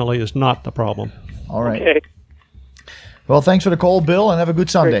definitely is not the problem. All right. Okay. Well, thanks for the call, Bill, and have a good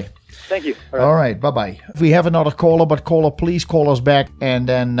Sunday. Great. Thank you. All right. Bye-bye. If we have another caller, please call us back, and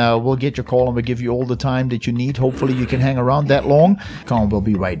then we'll get your call, and we'll give you all the time that you need. Hopefully you can hang around that long. Colin will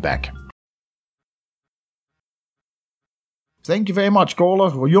be right back. Thank you very much,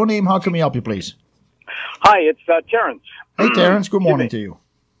 caller. Well, your name, how can we help you, please? Hi, it's Terrence. Hey, Terrence. Good morning to you.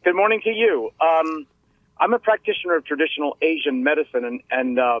 Good morning to you. I'm a practitioner of traditional Asian medicine,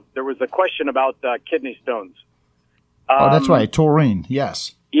 and there was a question about kidney stones. That's right. Taurine.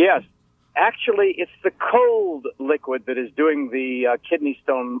 Yes. Yes. Actually, it's the cold liquid that is doing the kidney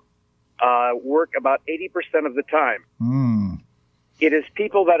stone work about 80% of the time. It is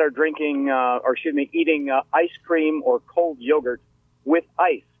people that are eating ice cream or cold yogurt with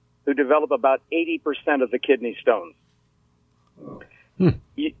ice who develop about 80% of the kidney stones.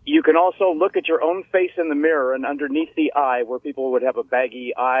 You can also look at your own face in the mirror, and underneath the eye, where people would have a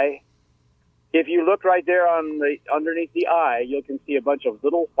baggy eye, if you look right there underneath the eye, you can see a bunch of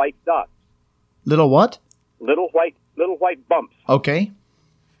little white dots. Little what? Little white bumps. Okay.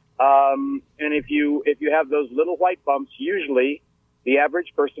 And if you have those little white bumps, usually the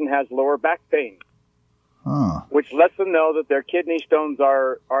average person has lower back pain, which lets them know that their kidney stones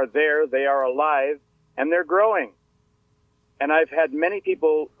are there, they are alive, and they're growing. And I've had many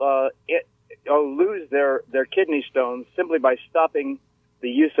people lose their kidney stones simply by stopping the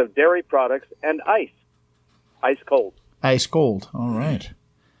use of dairy products and ice cold. Ice cold. All right.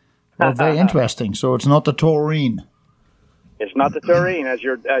 Well, very interesting. So it's not the taurine. It's not the taurine, as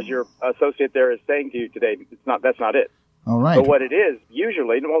your associate there is saying to you today. That's not it. All right. But what it is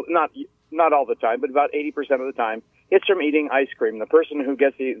usually, well, not all the time, but about 80% of the time, it's from eating ice cream. The person who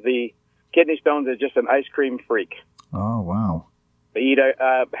gets the kidney stones is just an ice cream freak. Oh, wow. They eat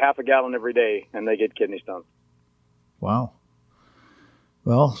half a gallon every day, and they get kidney stones. Wow.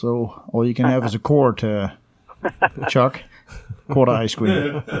 Well, so all you can have is a quart, Chuck. Quart of ice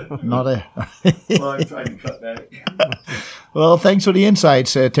cream. Not a... Well, I'm trying to cut that. Well, thanks for the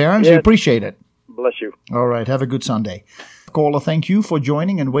insights, Terrence. Yes. We appreciate it. Bless you. All right. Have a good Sunday. Caller, thank you for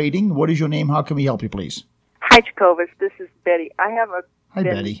joining and waiting. What is your name? How can we help you, please? Hi, Jacobus. This is Betty. I have Hi,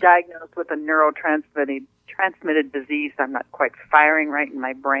 been Betty. diagnosed with a neurotransmitted disease. I'm not quite firing right in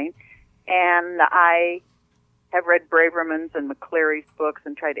my brain. And I have read Braverman's and McCleary's books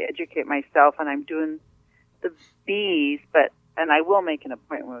and tried to educate myself, and I'm doing the B's, and I will make an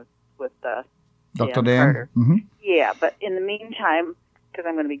appointment with Dr. Dan Dan? Carter. Mm-hmm. Yeah, but in the meantime, because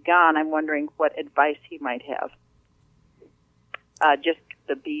I'm going to be gone, I'm wondering what advice he might have. Just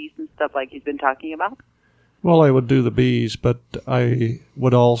the B's and stuff like he's been talking about? Well, I would do the B's, but I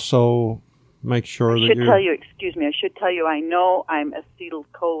would also make sure that I should tell you, I know I'm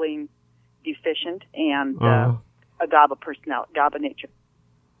acetylcholine deficient and a GABA nature.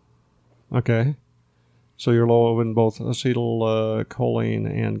 Okay. So you're low in both acetylcholine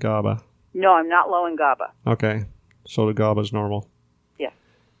and GABA. No, I'm not low in GABA. Okay, so the GABA is normal. Yes.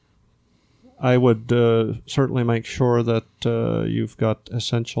 I would certainly make sure that you've got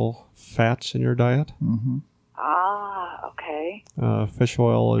essential fats in your diet. Mm-hmm. Ah, okay. Fish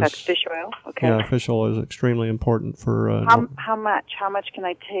oil is... That's fish oil? Okay. Yeah, fish oil is extremely important for... How much? How much can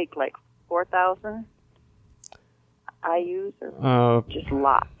I take? Like 4,000 IUs or just a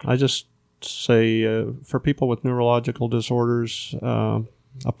lot? I just say for people with neurological disorders,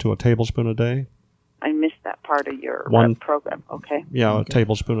 up to a tablespoon a day. I missed that part of your program. Okay. Yeah, a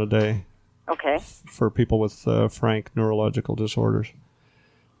tablespoon a day. Okay. For people with frank neurological disorders.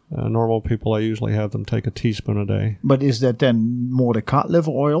 Normal people, I usually have them take a teaspoon a day. But is that then more the cod liver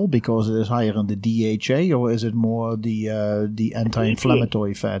oil because it is higher in the DHA, or is it more the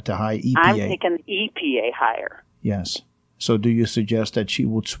anti-inflammatory fat, the high EPA? I'm taking EPA higher. Yes. So do you suggest that she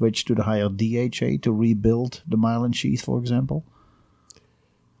would switch to the higher DHA to rebuild the myelin sheath, for example?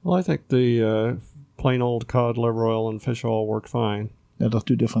 Well, I think the plain old cod liver oil and fish oil work fine. That are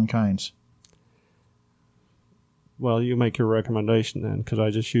two different kinds. Well, you make your recommendation then, because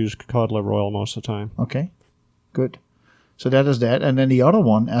I just use cod liver oil most of the time. Okay, good. So that is that. And then the other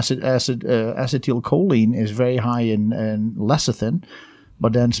one, acetylcholine, is very high in lecithin,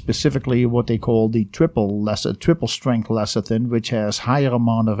 but then specifically what they call the triple strength lecithin, which has higher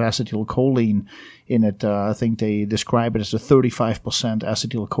amount of acetylcholine in it. I think they describe it as a 35%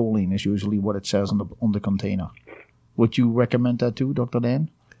 acetylcholine is usually what it says on the container. Would you recommend that too, Dr. Dan?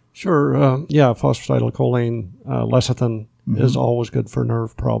 Sure. Phosphatidylcholine lecithin is always good for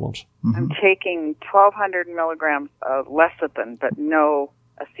nerve problems. Mm-hmm. I'm taking 1,200 milligrams of lecithin, but no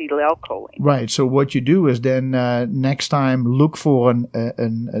acetylcholine. Right. So what you do is then next time look for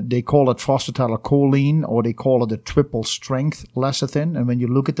they call it phosphatidylcholine, or they call it a triple strength lecithin. And when you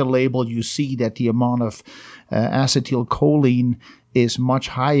look at the label, you see that the amount of acetylcholine is much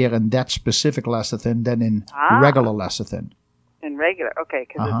higher in that specific lecithin than in regular lecithin. In regular, okay,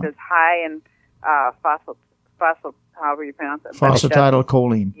 because it says high in however you pronounce it.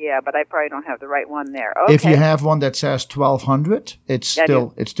 Phosphatidylcholine. Yeah, but I probably don't have the right one there. Okay. If you have one that says 1,200, it's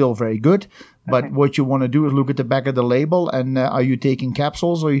still very good. But what you want to do is look at the back of the label, and are you taking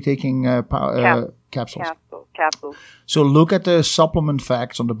capsules or are you taking capsules? Capsules. So look at the supplement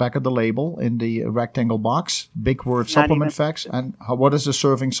facts on the back of the label in the rectangle box. Big word supplement facts. And what is the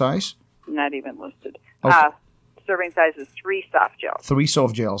serving size? Not even listed. Okay. Serving size is 3 soft gels. 3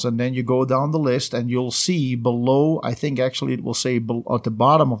 soft gels. And then you go down the list and you'll see below, I think actually it will say at the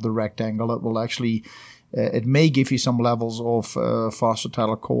bottom of the rectangle, it will actually, it may give you some levels of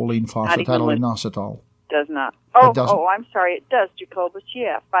phosphatidylcholine, phosphatidylinositol. Does not. Oh, I'm sorry. It does, Jacobus.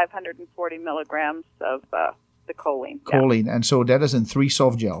 Yeah, 540 milligrams of the choline. Choline. And so that is in 3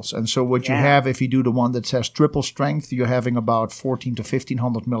 soft gels. And so what you have, if you do the one that says triple strength, you're having about 1,400 to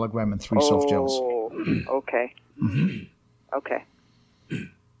 1,500 milligram in 3 soft gels. Oh, okay. Mm-hmm. Okay.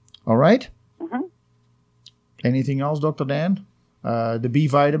 All right. Mm-hmm. Anything else, Dr. Dan? The B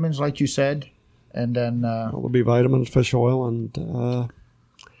vitamins, like you said, and then the B vitamins, fish oil, and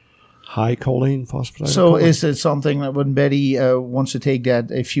high choline, phosphatidylcholine. So is it something that when Betty wants to take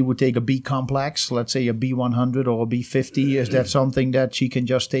that, if she would take a B complex, let's say a B100 or a B50, is that something that she can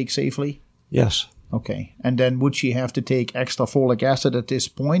just take safely? Yes. Okay. And then would she have to take extra folic acid at this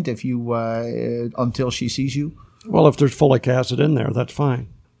point if you until she sees you? Well, if there's folic acid in there, that's fine.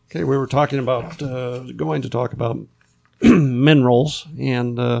 Okay, we were talking about going to talk about minerals,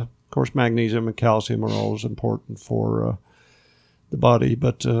 and of course magnesium and calcium are always important for the body,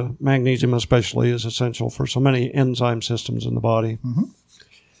 but magnesium especially is essential for so many enzyme systems in the body. Mm-hmm.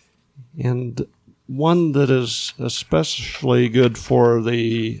 And one that is especially good for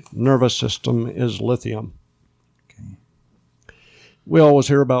the nervous system is lithium. Okay. We always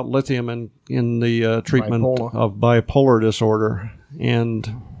hear about lithium in the treatment of bipolar disorder, and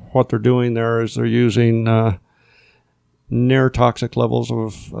what they're doing there is they're using near toxic levels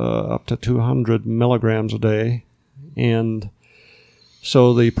of up to 200 milligrams a day, and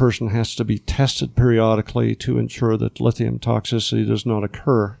so the person has to be tested periodically to ensure that lithium toxicity does not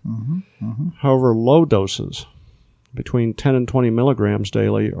occur. Mm-hmm. Mm-hmm. However, low doses, between 10 and 20 milligrams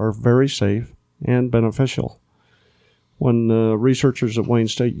daily, are very safe and beneficial. When researchers at Wayne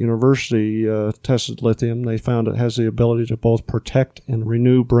State University tested lithium, they found it has the ability to both protect and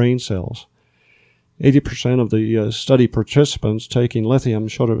renew brain cells. 80% of the study participants taking lithium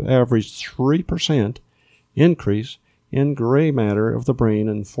showed an average 3% increase in gray matter of the brain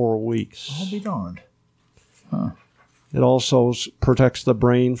in 4 weeks. I'll be darned. Huh. It also protects the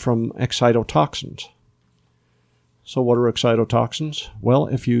brain from excitotoxins. So what are excitotoxins? Well,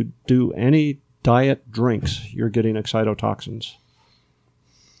 if you do any diet drinks, you're getting excitotoxins.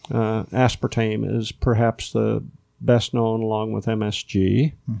 Aspartame is perhaps the best known, along with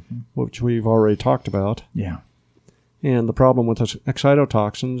MSG, which we've already talked about. Yeah. And the problem with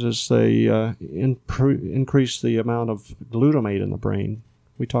excitotoxins is they increase the amount of glutamate in the brain.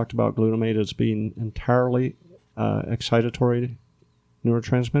 We talked about glutamate as being entirely excitatory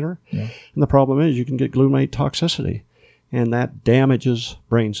neurotransmitter. Yeah. And the problem is you can get glutamate toxicity, and that damages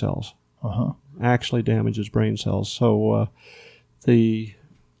brain cells. Actually damages brain cells. So the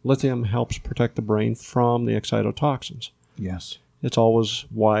lithium helps protect the brain from the excitotoxins. Yes. It's always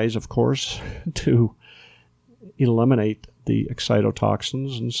wise, of course, to eliminate the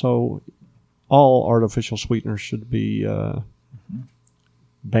excitotoxins, and so all artificial sweeteners should be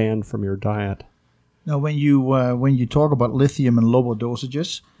banned from your diet. Now, when you talk about lithium in lower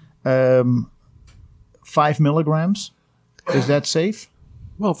dosages, 5 milligrams, is that safe?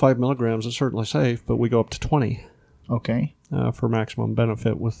 Well, 5 milligrams is certainly safe, but we go up to 20. Okay. For maximum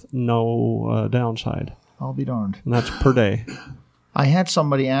benefit with no downside. I'll be darned. And that's per day. I had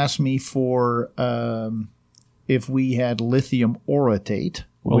somebody ask me for if we had lithium orotate,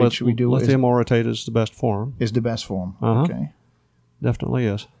 which we do. Lithium orotate is the best form. Is the best form. Okay. Definitely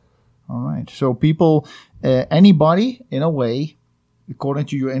is. All right. So people, anybody, in a way, according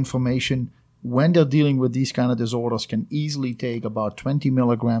to your information, when they're dealing with these kind of disorders, can easily take about 20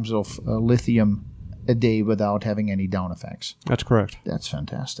 milligrams of lithium a day without having any down effects. That's correct. That's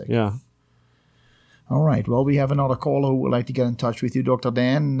fantastic. Yeah. All right. Well, we have another caller who would like to get in touch with you, Dr.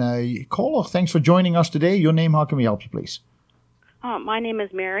 Dan. Caller, thanks for joining us today. Your name, how can we help you, please? My name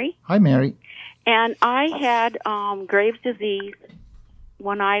is Mary. Hi, Mary. And I had Graves' disease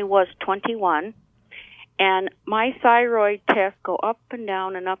when I was 21. And my thyroid tests go up and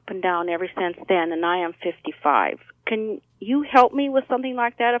down ever since then, and I am 55. Can you help me with something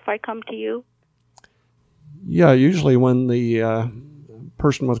like that if I come to you? Yeah, usually when the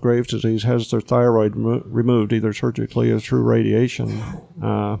person with Graves' disease has their thyroid removed, either surgically or through radiation.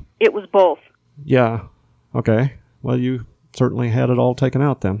 It was both. Yeah. Okay. Well, you certainly had it all taken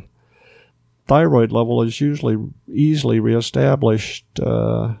out then. Thyroid level is usually easily reestablished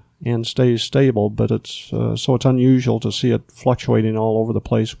and stays stable, but it's unusual to see it fluctuating all over the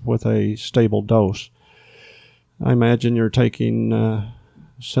place with a stable dose. I imagine you're taking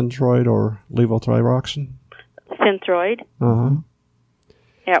Synthroid or levothyroxine? Synthroid.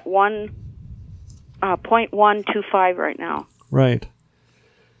 At 0.125 right now. Right.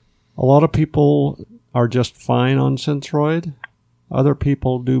 A lot of people are just fine on Synthroid. Other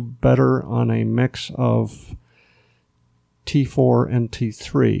people do better on a mix of T4 and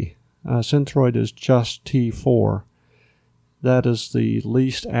T3. Synthroid is just T4. That is the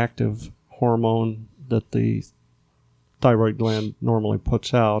least active hormone that the thyroid gland normally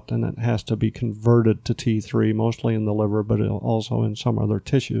puts out, and it has to be converted to T3, mostly in the liver, but also in some other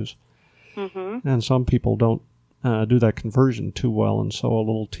tissues. And some people don't do that conversion too well, and so a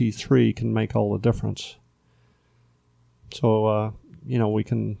little T3 can make all the difference. So,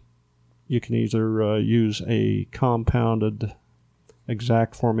 you can either use a compounded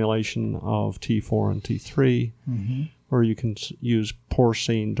exact formulation of T4 and T3, or you can use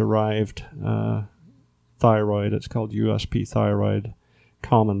porcine-derived thyroid. It's called USP thyroid.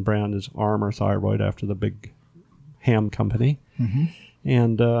 Common brand is Armour Thyroid, after the big ham company.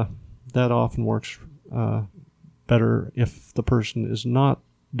 And that often works better if the person is not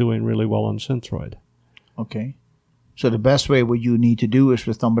doing really well on Synthroid. Okay. So the best way what you need to do is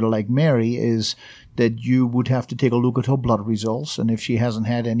with somebody like Mary is that you would have to take a look at her blood results, and if she hasn't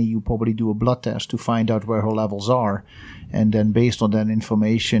had any, you probably do a blood test to find out where her levels are, and then based on that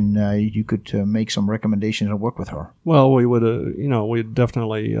information, you could make some recommendations and work with her. Well, we would, we'd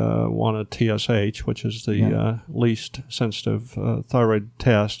definitely want a TSH, which is the least sensitive thyroid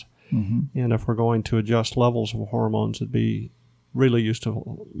test, and if we're going to adjust levels of hormones, it'd be really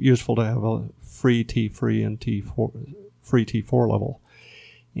useful to have a free T3 and free T4 level.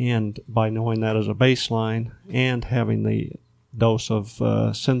 And by knowing that as a baseline and having the dose of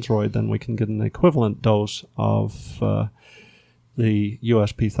Synthroid, then we can get an equivalent dose of the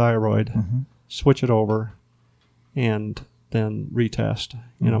USP thyroid, switch it over, and then retest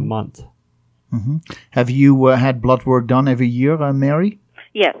in a month. Have you had blood work done every year, Mary?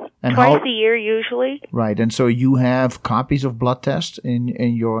 Yes, and twice a year usually. Right, and so you have copies of blood tests in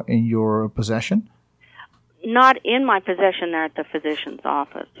your possession? not in my possession. They're at the physician's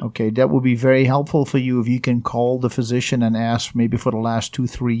office. Okay, that would be very helpful for you if you can call the physician and ask maybe for the last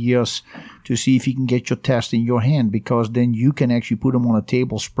 2-3 years to see if you can get your test in your hand, because then you can actually put them on a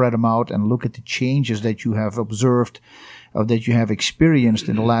table, spread them out, and look at the changes that you have observed, that you have experienced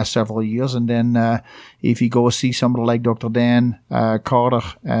in the last several years. And then if you go see somebody like Dr. Dan Carter,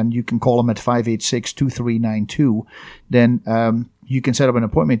 and you can call him at 586-2392, then you can set up an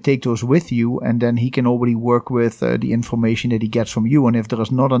appointment, take those with you, and then he can already work with the information that he gets from you. And if there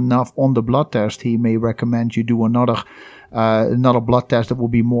is not enough on the blood test, he may recommend you do another blood test that will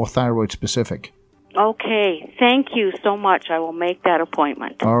be more thyroid specific. Okay. Thank you so much. I will make that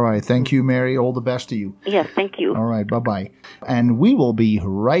appointment. All right. Thank you, Mary. All the best to you. Yes, thank you. All right. Bye-bye. And we will be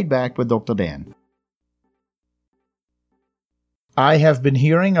right back with Dr. Dan. I have been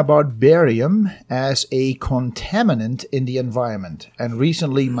hearing about barium as a contaminant in the environment, and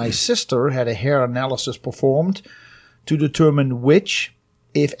recently my sister had a hair analysis performed to determine which,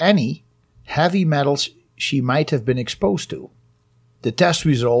 if any, heavy metals she might have been exposed to. The test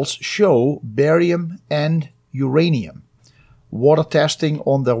results show barium and uranium. Water testing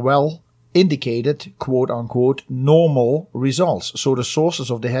on their well indicated, quote-unquote, normal results, so the sources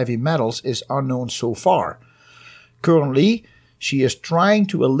of the heavy metals is unknown so far. Currently, she is trying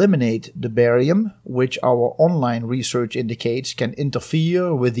to eliminate the barium, which our online research indicates can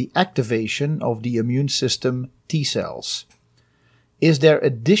interfere with the activation of the immune system T cells. Is there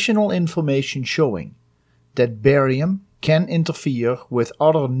additional information showing that barium can interfere with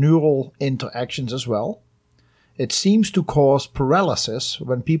other neural interactions as well? It seems to cause paralysis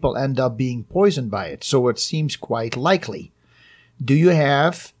when people end up being poisoned by it, so it seems quite likely. Do you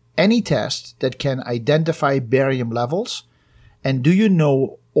have any test that can identify barium levels? And do you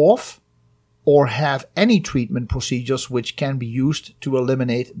know of or have any treatment procedures which can be used to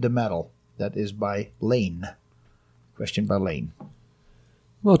eliminate the metal? That is by Lane. Question by Lane.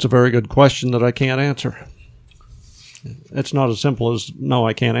 Well, it's a very good question that I can't answer. It's not as simple as, no,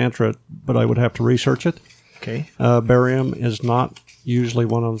 I can't answer it, but I would have to research it. Okay. Barium is not usually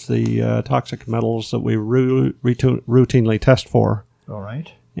one of the toxic metals that we routinely test for. All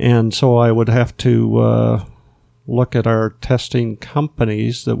right. And so I would have to look at our testing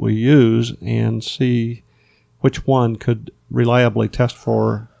companies that we use and see which one could reliably test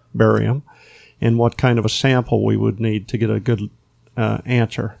for barium and what kind of a sample we would need to get a good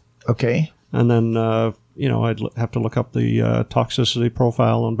answer. Okay. And then, I'd have to look up the toxicity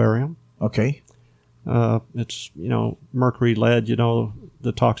profile on barium. Okay. It's, mercury, lead,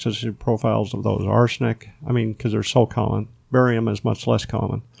 the toxicity profiles of those, arsenic, because they're so common. Barium is much less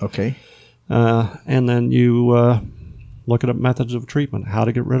common. Okay. And then you look at methods of treatment, how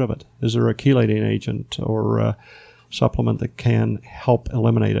to get rid of it. Is there a chelating agent or a supplement that can help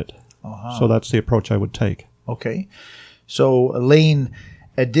eliminate it? Uh-huh. So that's the approach I would take. Okay. So, Lane,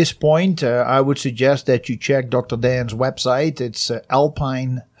 at this point, I would suggest that you check Dr. Dan's website. It's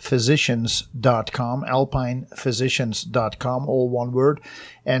alpinephysicians.com, alpinephysicians.com, all one word.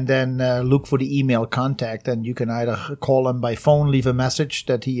 And then look for the email contact, and you can either call him by phone, leave a message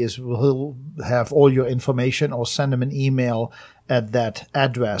that he'll have all your information, or send him an email at that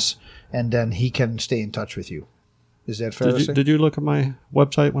address, and then he can stay in touch with you. Is that fair to say? Did you look at my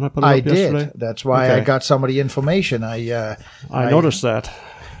website when I put it up yesterday? I did. That's why I got some of the information. I noticed that.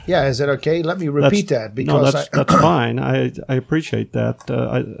 Yeah, is that okay? Let me repeat that. Because that's fine. I appreciate that.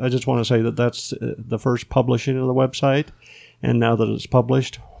 I just want to say that that's the first publishing of the website, and now that it's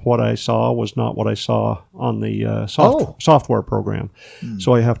published, what I saw was not what I saw on the software program.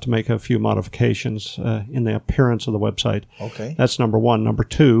 So I have to make a few modifications in the appearance of the website. Okay. That's number one. Number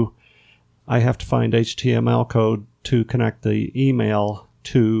two, I have to find HTML code to connect the email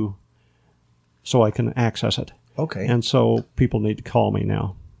to so I can access it. Okay. And so people need to call me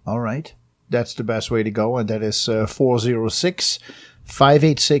now. All right. That's the best way to go, and that is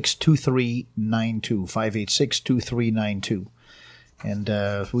 406-586-2392, 586-2392. And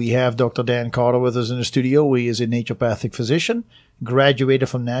we have Dr. Dan Carter with us in the studio. He is a naturopathic physician, graduated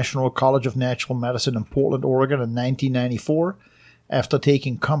from National College of Natural Medicine in Portland, Oregon in 1994. After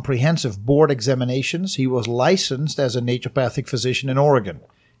taking comprehensive board examinations, he was licensed as a naturopathic physician in Oregon.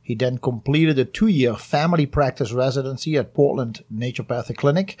 He then completed a 2-year family practice residency at Portland Naturopathic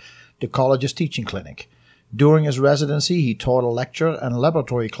Clinic, the college's teaching clinic. During his residency, he taught a lecture and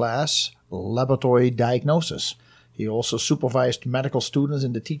laboratory class, laboratory diagnosis. He also supervised medical students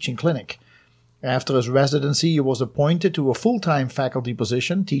in the teaching clinic. After his residency, he was appointed to a full-time faculty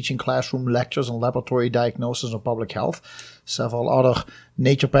position, teaching classroom lectures on laboratory diagnosis and public health. Several other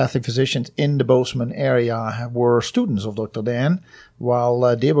naturopathic physicians in the Bozeman area were students of Dr. Dan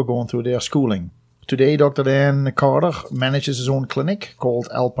while they were going through their schooling. today, Dr. Dan Carter manages his own clinic called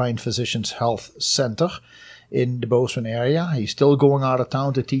Alpine Physicians Health Center in the Bozeman area. He's still going out of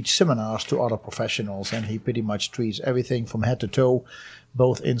town to teach seminars to other professionals, and he pretty much treats everything from head to toe,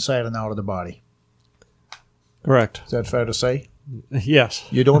 both inside and out of the body. Correct. Is that fair to say? Yes.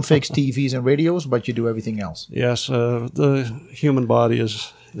 You don't fix TVs and radios, but you do everything else. Yes, the human body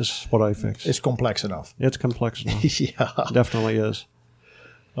is what I fix. It's complex enough. It's complex enough. Yeah. Definitely is.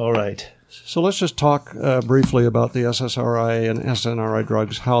 All right. So let's just talk briefly about the SSRI and SNRI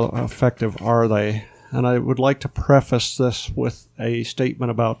drugs. How effective are they? And I would like to preface this with a statement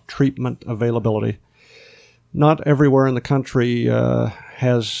about treatment availability. Not everywhere in the country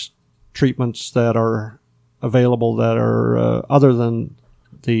has treatments that are available that are other than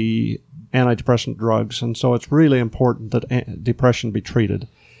the antidepressant drugs, and so it's really important that depression be treated.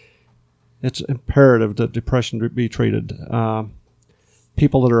 It's imperative that depression be treated.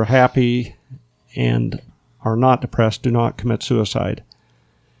 People that are happy and are not depressed do not commit suicide.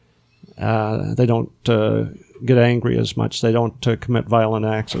 They don't get angry as much. They don't commit violent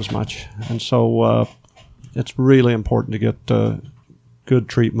acts as much. And so it's really important to get good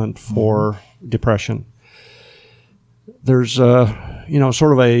treatment for depression. There's,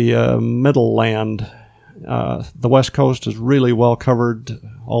 sort of a middle land. The West Coast is really well covered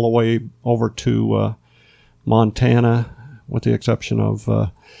all the way over to Montana, with the exception of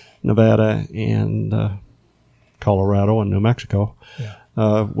Nevada and Colorado and New Mexico,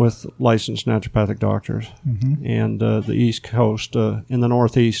 with licensed naturopathic doctors. Mm-hmm. And the East Coast, in the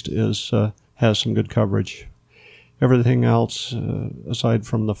Northeast, has some good coverage. Everything else, aside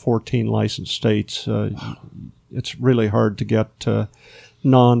from the 14 licensed states, it's really hard to get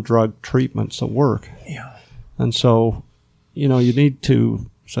non-drug treatments that work. Yeah. And so, you need to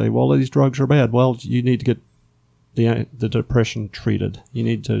say, well, these drugs are bad. Well, you need to get the depression treated. You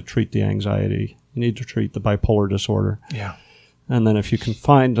need to treat the anxiety. You need to treat the bipolar disorder. Yeah. And then if you can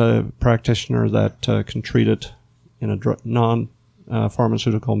find a practitioner that can treat it in a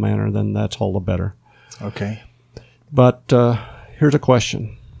non-pharmaceutical manner, then that's all the better. Okay. But here's a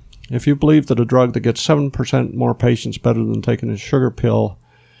question. If you believe that a drug that gets 7% more patients better than taking a sugar pill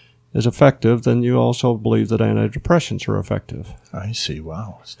is effective, then you also believe that antidepressants are effective. I see.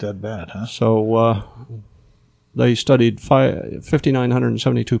 Wow. It's that bad, huh? So they studied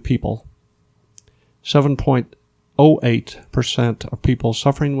 5,972 people. 7.08% of people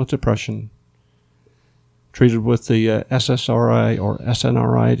suffering with depression treated with the SSRI or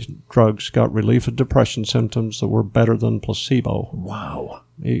SNRI drugs got relief of depression symptoms that were better than placebo. Wow.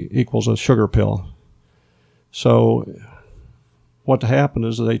 Equals a sugar pill. So what happened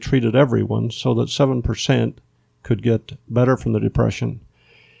is they treated everyone so that 7% could get better from the depression,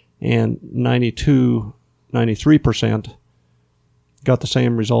 and 93% got the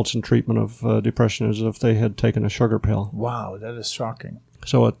same results in treatment of depression as if they had taken a sugar pill. Wow, that is shocking.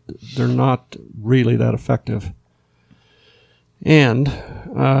 So they're not really that effective. And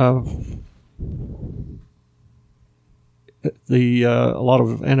a lot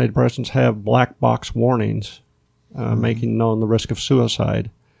of antidepressants have black box warnings, making known the risk of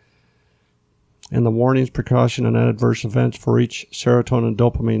suicide. And the warnings, precaution, and adverse events for each serotonin,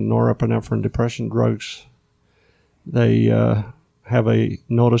 dopamine, norepinephrine depression drugs, they have a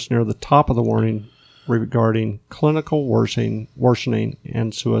notice near the top of the warning regarding clinical worsening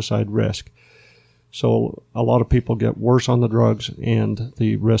and suicide risk. So a lot of people get worse on the drugs, and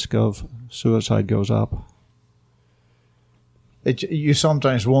the risk of suicide goes up. You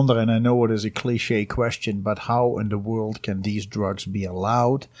sometimes wonder, and I know it is a cliche question, but how in the world can these drugs be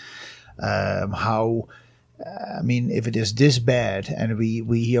allowed? If it is this bad, and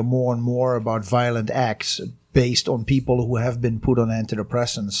we hear more and more about violent acts based on people who have been put on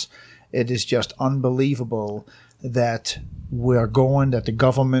antidepressants, it is just unbelievable that the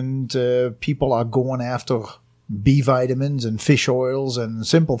government, people are going after B vitamins and fish oils and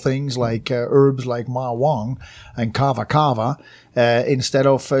simple things like herbs like Ma Wang and Kava Kava, instead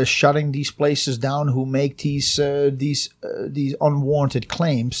of shutting these places down who make these unwarranted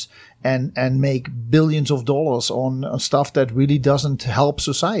claims and make billions of dollars on stuff that really doesn't help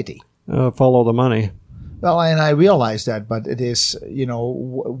society. Follow the money. Well, and I realize that, but it is,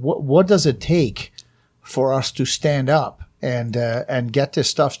 what does it take for us to stand up and get this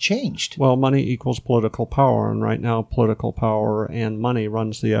stuff changed? Well, money equals political power, and right now political power and money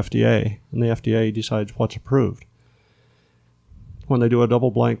runs the FDA, and the FDA decides what's approved. When they do a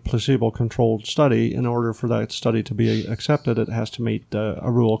double-blind placebo-controlled study, in order for that study to be accepted, it has to meet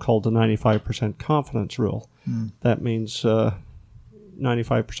a rule called the 95% confidence rule. That means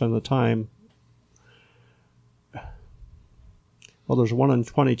 95% of the time, well, there's a 1 in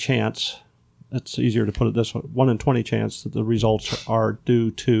 20 chance it's easier to put it this way: 1 in 20 chance that the results are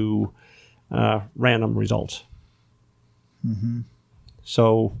due to random results. Mm-hmm.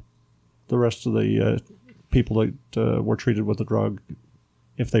 So the rest of the people that were treated with the drug,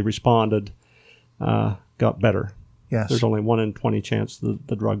 if they responded, got better. Yes. There's only 1 in 20 chance that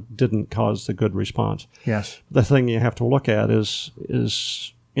the drug didn't cause the good response. Yes. The thing you have to look at is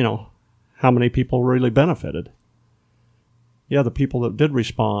how many people really benefited. Yeah, the people that did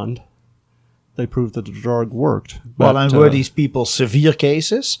respond, they proved that the drug worked. Well, and were these people severe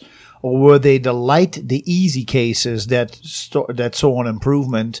cases, or were they the easy cases that saw an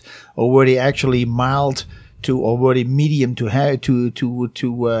improvement, or were they actually mild to, or were they medium to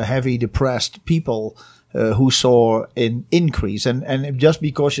heavy depressed people who saw an increase? And just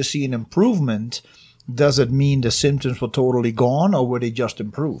because you see an improvement, does it mean the symptoms were totally gone, or were they just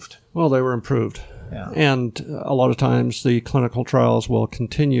improved? Well, they were improved. Yeah. And a lot of times the clinical trials will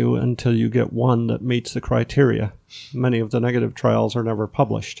continue until you get one that meets the criteria. Many of the negative trials are never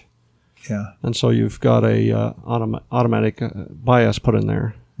published. Yeah. And so you've got a automatic bias put in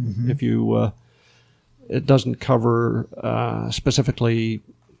there. Mm-hmm. If you, it doesn't cover specifically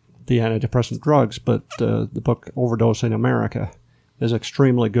the antidepressant drugs, but the book Overdosing America is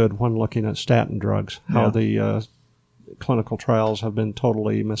extremely good when looking at statin drugs, how the clinical trials have been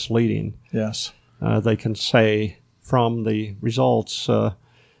totally misleading. Yes. They can say from the results,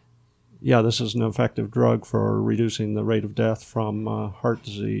 this is an effective drug for reducing the rate of death from heart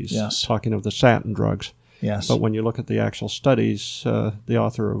disease, talking of the statin drugs. Yes. But when you look at the actual studies, the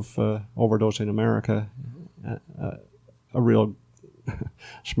author of Overdosing America, a real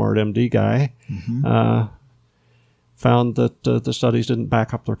smart MD guy, found that the studies didn't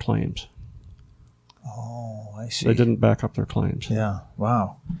back up their claims. Oh, I see. They didn't back up their claims. Yeah.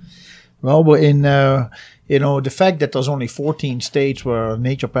 Wow. Well, but in the fact that there's only 14 states where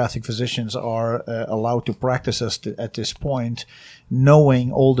naturopathic physicians are allowed to practice at this point,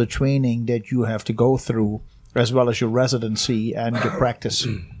 knowing all the training that you have to go through, as well as your residency and your practice,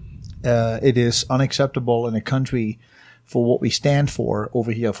 it is unacceptable in a country for what we stand for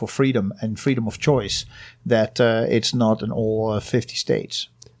over here, for freedom and freedom of choice, that it's not in all 50 states.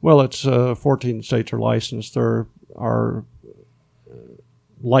 Well, it's 14 states are licensed. There are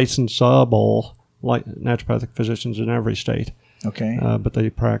licensable naturopathic physicians in every state. Okay. But they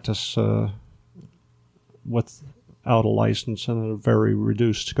practice without a license and a very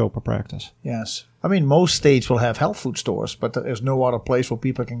reduced scope of practice. Yes. I mean, most states will have health food stores, but there's no other place where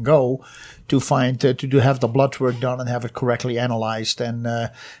people can go to find, to have the blood work done and have it correctly analyzed, and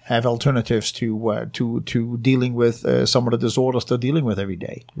have alternatives to dealing with some of the disorders they're dealing with every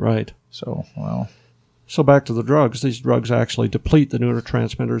day. Right. So, well. So back to the drugs. These drugs actually deplete the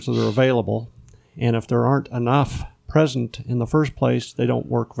neurotransmitters that are available, and if there aren't enough present in the first place, they don't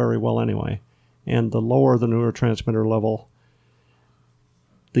work very well anyway. And the lower the neurotransmitter level,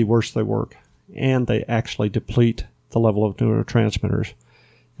 the worse they work. And they actually deplete the level of neurotransmitters.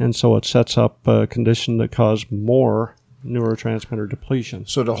 And so it sets up a condition that causes more neurotransmitter depletion.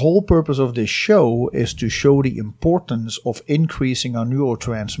 So the whole purpose of this show is to show the importance of increasing our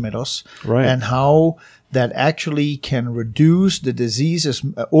neurotransmitters, right, and how that actually can reduce the diseases,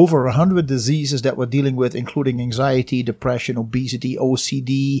 over 100 diseases that we're dealing with, including anxiety, depression, obesity,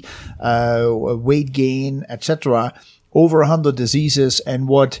 OCD, weight gain, etc. Over 100 diseases, and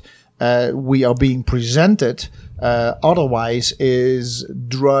what we are being presented otherwise is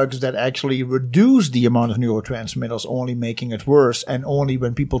drugs that actually reduce the amount of neurotransmitters, only making it worse, and only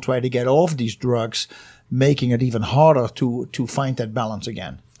when people try to get off these drugs, making it even harder to find that balance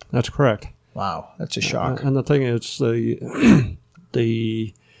again. That's correct. Wow, that's a shock. And the thing is,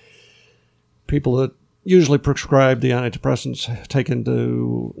 the people that usually prescribe the antidepressants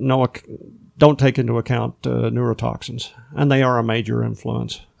don't take into account neurotoxins, and they are a major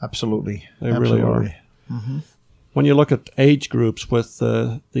influence. Absolutely. They really are. Mm-hmm. When you look at age groups with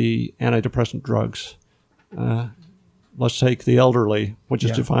the antidepressant drugs, let's take the elderly, which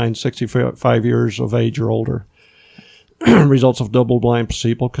is defined 65 years of age or older. Results of double-blind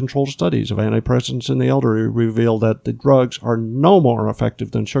placebo-controlled studies of antidepressants in the elderly reveal that the drugs are no more effective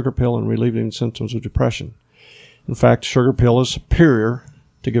than sugar pill in relieving symptoms of depression. In fact, sugar pill is superior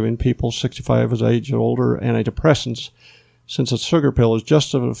to giving people 65 as age or older antidepressants, since a sugar pill is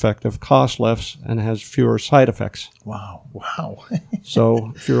just as effective, costs less, and has fewer side effects. Wow.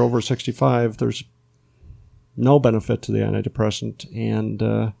 So if you're over 65, there's no benefit to the antidepressant, and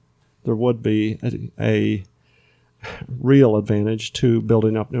there would be a real advantage to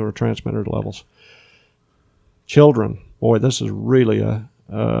building up neurotransmitter levels. Children, boy, this is really a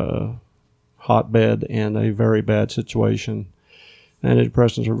hotbed and a very bad situation.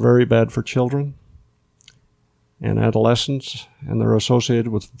 Antidepressants are very bad for children and adolescents, and they're associated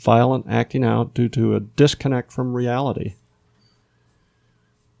with violent acting out due to a disconnect from reality.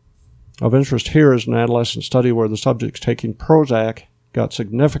 Of interest here is an adolescent study where the subjects taking Prozac got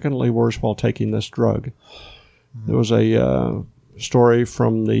significantly worse while taking this drug. There was a story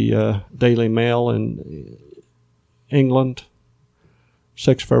from the Daily Mail in England,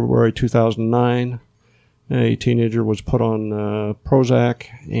 6 February 2009. A teenager was put on Prozac,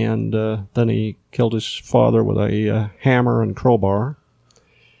 and then he killed his father with a hammer and crowbar.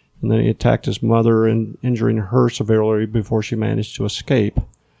 And then he attacked his mother, injuring her severely before she managed to escape.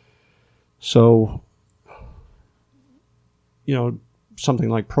 So, something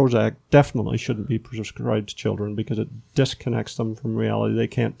like Prozac definitely shouldn't be prescribed to children because it disconnects them from reality. They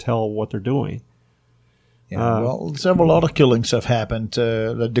can't tell what they're doing. Yeah, well, several other killings have happened.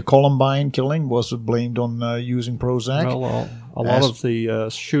 The Columbine killing was blamed on using Prozac. Well, a lot of the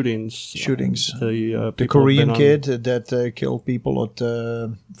shootings. The Korean kid that killed people at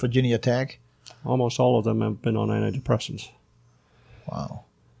Virginia Tech. Almost all of them have been on antidepressants. Wow.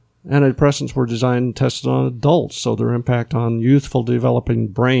 Antidepressants were designed and tested on adults, so their impact on youthful developing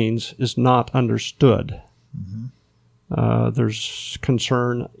brains is not understood. Mm-hmm. There's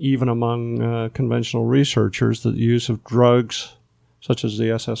concern even among conventional researchers that the use of drugs, such as the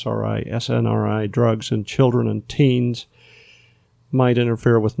SNRI drugs in children and teens, might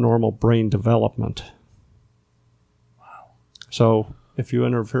interfere with normal brain development. Wow. So if you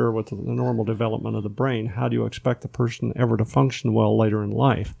interfere with the normal development of the brain, how do you expect the person ever to function well later in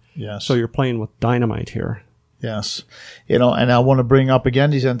life? Yes. So you're playing with dynamite here. Yes. And I want to bring up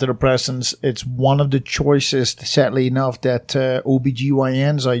again these antidepressants. It's one of the choices, sadly enough, that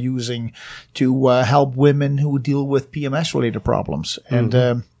OBGYNs are using to help women who deal with PMS-related problems.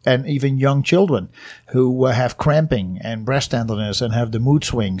 Mm-hmm. And even young children who have cramping and breast tenderness and have the mood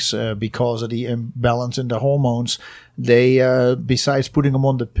swings because of the imbalance in the hormones. They, besides putting them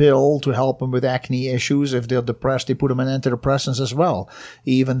on the pill to help them with acne issues, if they're depressed, they put them on antidepressants as well.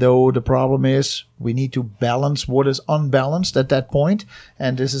 Even though the problem is we need to balance what is unbalanced at that point.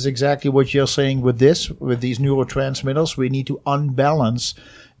 And this is exactly what you're saying with these neurotransmitters. We need to unbalance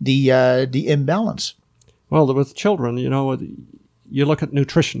the imbalance. Well, with children, you look at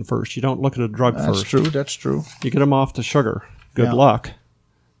nutrition first. You don't look at a drug first. That's true. You get them off the sugar. Good luck.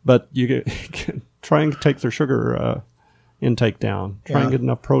 But you try and take their sugar intake down. Try and get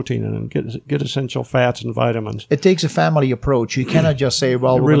enough protein in and get essential fats and vitamins. It takes a family approach. You cannot just say,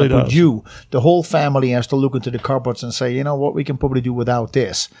 well, we're going to put you. The whole family has to look into the cupboards and say, you know what, we can probably do without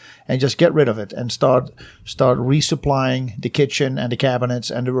this. And just get rid of it and start resupplying the kitchen and the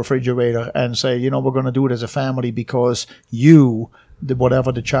cabinets and the refrigerator and say, we're going to do it as a family because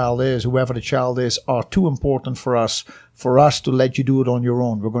whoever the child is, are too important for us to let you do it on your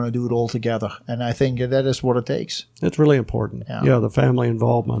own. We're going to do it all together. And I think that is what it takes. It's really important. Yeah, the family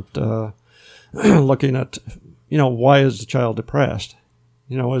involvement. Looking at, why is the child depressed?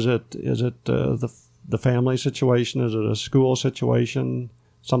 Is it the family situation? Is it a school situation?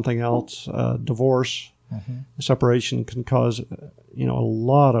 Something else? Divorce? Mm-hmm. Separation can cause, a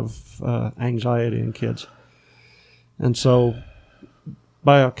lot of anxiety in kids. And so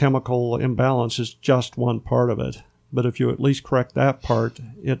biochemical imbalance is just one part of it. But if you at least correct that part,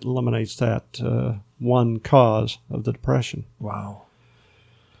 it eliminates that one cause of the depression. Wow.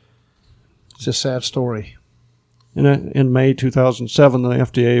 It's a sad story. In May 2007, the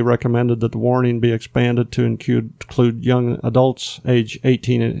FDA recommended that the warning be expanded to include young adults age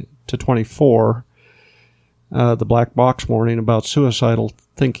 18 to 24, the black box warning about suicidal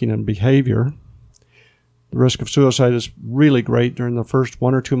thinking and behavior. The risk of suicide is really great during the first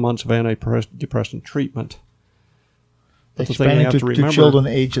 1 or 2 months of antidepressant treatment. Expanding to children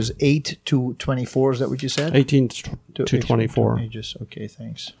ages 8 to 24, is that what you said? 18 to 24. Ages. Okay,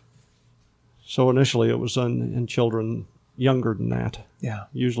 thanks. So initially it was in children younger than that. Yeah.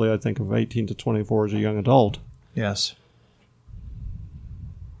 Usually I think of 18 to 24 as a young adult. Yes.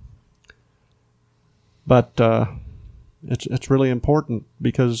 But it's really important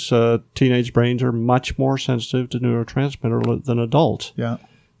because teenage brains are much more sensitive to neurotransmitter than adults. Yeah.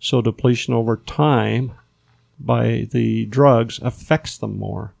 So depletion over time by the drugs affects them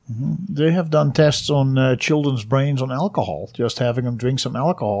more. Mm-hmm. They have done tests on children's brains on alcohol, just having them drink some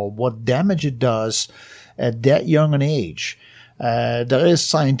alcohol, what damage it does at that young an age. There is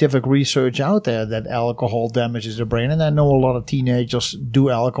scientific research out there that alcohol damages the brain, and I know a lot of teenagers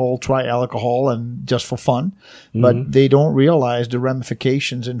try alcohol and just for fun, but they don't realize the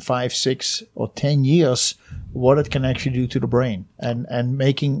ramifications in 5, 6, or 10 years what it can actually do to the brain, and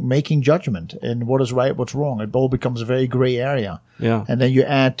making judgment in what is right, what's wrong. It all becomes a very gray area. Yeah. And then you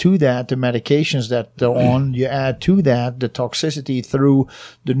add to that the medications that they're on. You add to that the toxicity through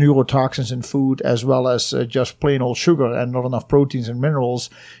the neurotoxins in food, as well as just plain old sugar and not enough proteins and minerals.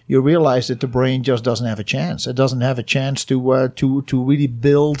 You realize that the brain just doesn't have a chance. It doesn't have a chance to really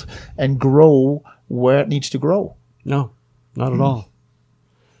build and grow where it needs to grow. No, not at all.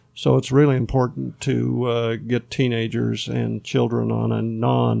 So it's really important to get teenagers and children on a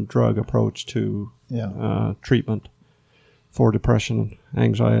non-drug approach to treatment for depression and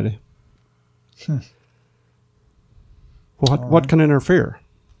anxiety. What can interfere?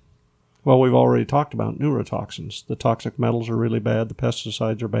 Well, we've already talked about neurotoxins. The toxic metals are really bad. The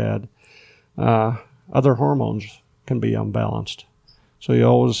pesticides are bad. Other hormones can be unbalanced. So you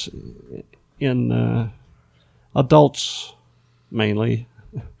always, in adults mainly,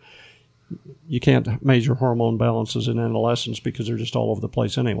 you can't measure hormone balances in adolescents because they're just all over the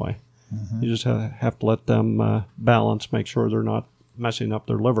place anyway. Mm-hmm. You just have to let them balance, make sure they're not messing up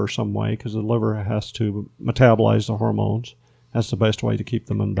their liver some way, because the liver has to metabolize the hormones. That's the best way to keep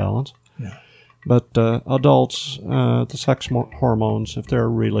them in balance. Yeah. But adults, the sex hormones, if they're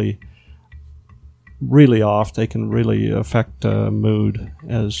really, really off, they can really affect mood,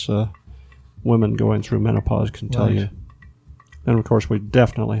 as women going through menopause can tell you. And, of course, we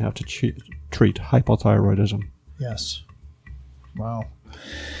definitely have to treat hypothyroidism. Yes. Wow.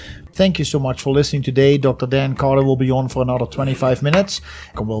 Thank you so much for listening today. Dr. Dan Carter will be on for another 25 minutes.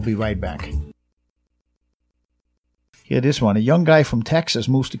 And we'll be right back. Here, this one. A young guy from Texas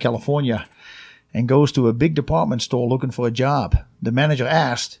moves to California and goes to a big department store looking for a job. The manager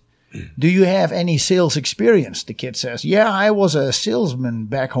asked, "Do you have any sales experience?" The kid says, "Yeah, I was a salesman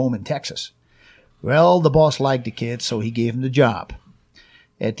back home in Texas." Well, the boss liked the kid, so he gave him the job.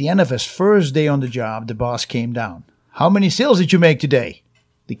 At the end of his first day on the job, the boss came down. "How many sales did you make today?"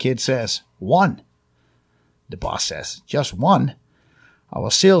 The kid says, "1." The boss says, "Just 1? Our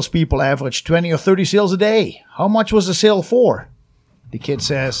salespeople average 20 or 30 sales a day. How much was the sale for?" The kid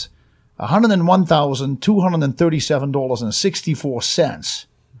says, $101,237.64.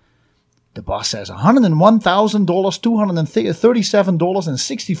 The boss says, $101,000,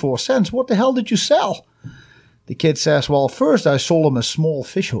 $237.64. What the hell did you sell? The kid says, well, first I sold him a small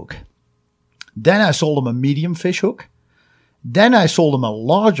fish hook. Then I sold him a medium fish hook. Then I sold him a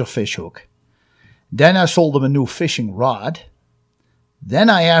larger fish hook. Then I sold him a new fishing rod. Then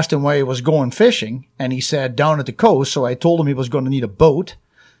I asked him where he was going fishing, and he said down at the coast, so I told him he was going to need a boat.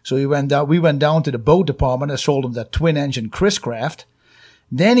 So we went down to the boat department. I sold him that twin-engine Chris Craft.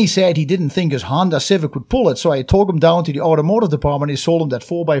 Then he said he didn't think his Honda Civic would pull it, so I took him down to the automotive department and sold him that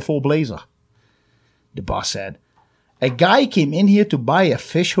 4x4 Blazer. The boss said, a guy came in here to buy a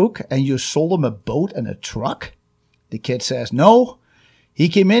fish hook and you sold him a boat and a truck? The kid says, no, he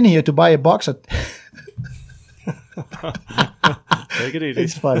came in here to buy a box of... Take it easy.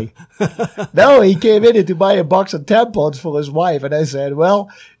 It's funny. No, he came in here to buy a box of tampons for his wife, and I said,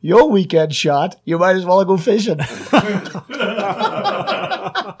 well, your weekend shot, you might as well go fishing.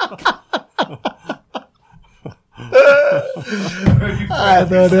 I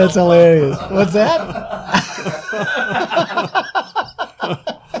thought that's hilarious. What's that?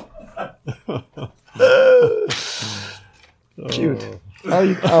 Cute.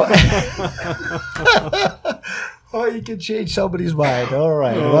 Oh, you can change somebody's mind. All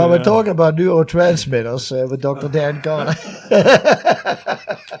right. Well, we're talking about neurotransmitters with Dr. Dan Carter.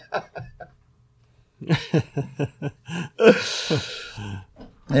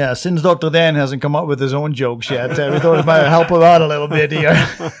 Yeah, since Dr. Dan hasn't come up with his own jokes yet, we thought it might help him out a little bit here.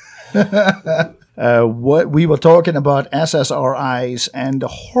 What we were talking about SSRIs and the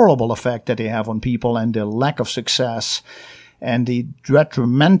horrible effect that they have on people and the lack of success and the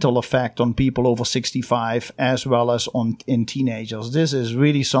detrimental effect on people over 65 as well as in teenagers. This is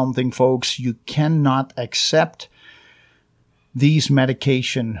really something, folks. You cannot accept these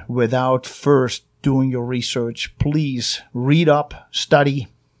medication without first doing your research. Please read up, study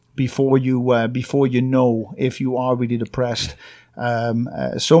before you know if you are really depressed.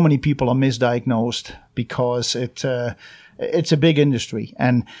 So many people are misdiagnosed because it's a big industry.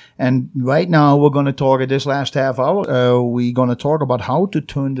 And right now we're going to talk at this last half hour, we're going to talk about how to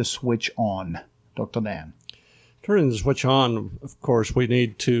turn the switch on. Dr. Dan. Turning the switch on, of course, we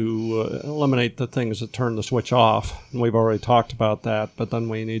need to eliminate the things that turn the switch off. And we've already talked about that, but then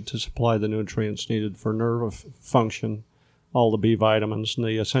we need to supply the nutrients needed for nerve function, all the B vitamins and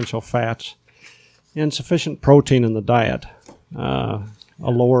the essential fats, and sufficient protein in the diet. A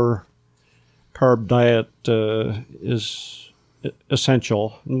lower carb diet is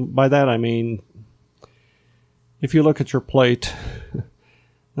essential. And by that I mean if you look at your plate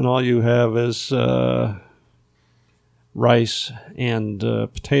and all you have is rice and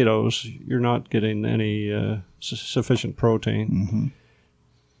potatoes, you're not getting any sufficient protein. Mm-hmm.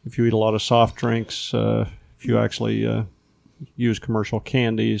 If you eat a lot of soft drinks, if you actually use commercial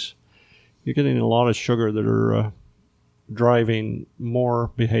candies, you're getting a lot of sugar that are driving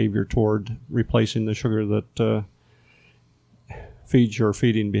more behavior toward replacing the sugar that feeds your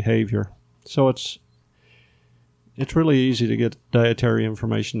feeding behavior. So it's really easy to get dietary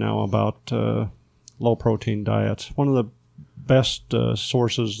information now about low-protein diets. One of the best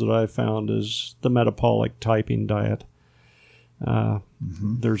sources that I've found is the metabolic typing diet.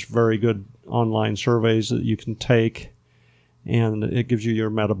 There's very good online surveys that you can take, and it gives you your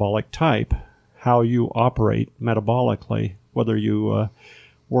metabolic type, how you operate metabolically, whether you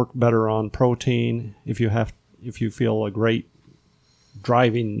work better on protein, if you feel a great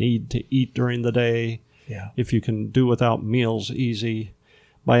driving need to eat during the day, if you can do without meals easy.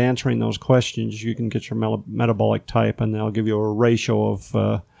 By answering those questions, you can get your metabolic type, and they'll give you a ratio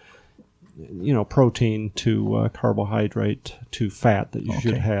of protein to carbohydrate to fat that you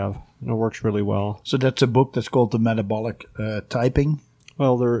should have. And it works really well. So that's a book that's called The Metabolic Typing?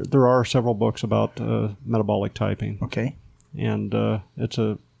 Well, there are several books about metabolic typing. Okay. And it's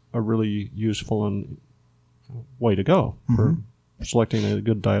a really useful and way to go for selecting a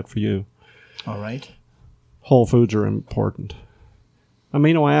good diet for you. All right. Whole foods are important.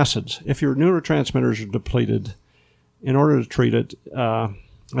 Amino acids. If your neurotransmitters are depleted, in order to treat it,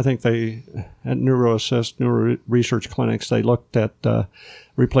 I think they, at NeuroAssist, Neuro Research Clinics, they looked at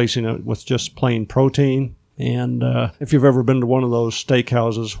replacing it with just plain protein. And if you've ever been to one of those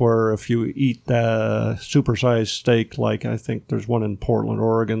steakhouses where if you eat the supersized steak, like I think there's one in Portland,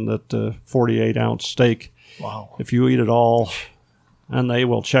 Oregon, that 48-ounce steak, wow. If you eat it all, and they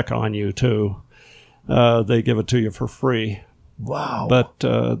will check on you too, they give it to you for free. Wow. But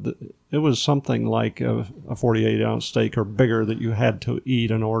it was something like a 48-ounce steak or bigger that you had to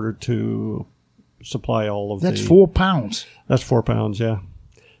eat in order to supply all of That's 4 pounds. That's 4 pounds, yeah.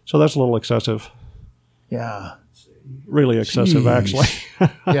 So that's a little excessive. Yeah. Really excessive, actually.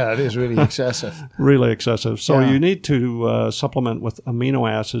 Yeah, it is really excessive. Really excessive. So you need to supplement with amino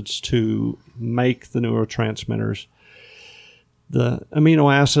acids to make the neurotransmitters. The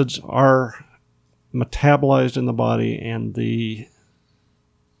amino acids are metabolized in the body, and the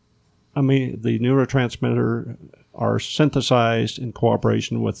neurotransmitter are synthesized in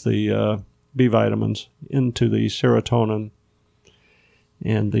cooperation with the B vitamins into the serotonin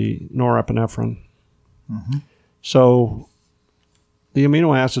and the norepinephrine. Mm-hmm. So the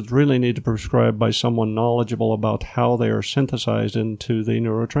amino acids really need to be prescribed by someone knowledgeable about how they are synthesized into the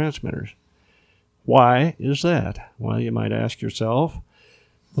neurotransmitters. Why is that? Well, you might ask yourself.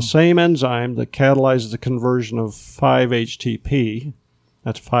 The same enzyme that catalyzes the conversion of 5-HTP,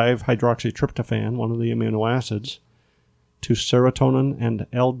 that's 5-hydroxytryptophan, one of the amino acids, to serotonin and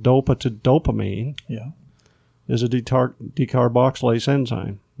L-dopa to dopamine, is a decarboxylase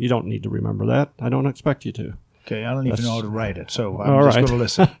enzyme. You don't need to remember that. I don't expect you to. Okay, I don't even know how to write it, so I'm just going to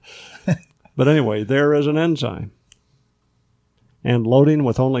listen. But anyway, there is an enzyme. And loading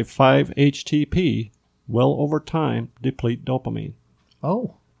with only 5-HTP will, over time, deplete dopamine.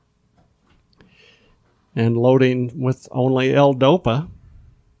 Oh. And loading with only L-dopa,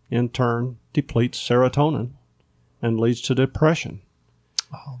 in turn, depletes serotonin and leads to depression.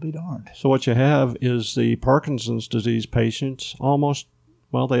 I'll be darned. So what you have is the Parkinson's disease patients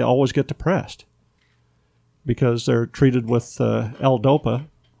they always get depressed because they're treated with L-dopa,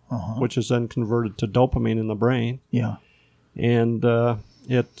 which is then converted to dopamine in the brain. Yeah. And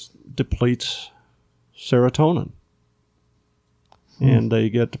it depletes serotonin. And they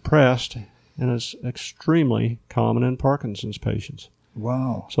get depressed, and it's extremely common in Parkinson's patients.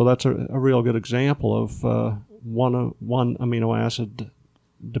 Wow. So that's a real good example of one amino acid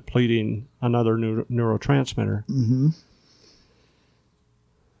depleting another neurotransmitter. Mm-hmm.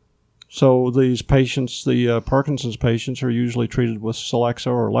 So these patients, the Parkinson's patients, are usually treated with Celexa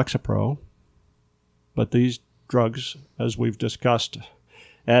or Lexapro. But these drugs, as we've discussed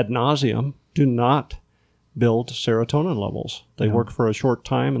ad nauseum, do not build serotonin levels. They work for a short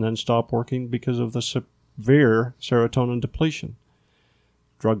time and then stop working because of the severe serotonin depletion.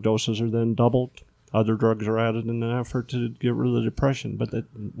 Drug doses are then doubled. Other drugs are added in an effort to get rid of the depression, but it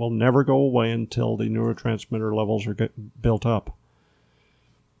will never go away until the neurotransmitter levels are built up.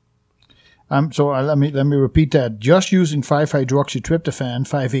 So let me repeat that. Just using 5-hydroxytryptophan,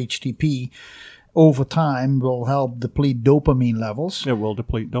 5-HTP, over time will help deplete dopamine levels. It will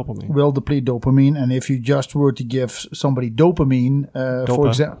deplete dopamine. And if you just were to give somebody dopamine, for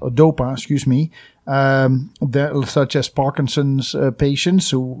example, dopa, such as Parkinson's patients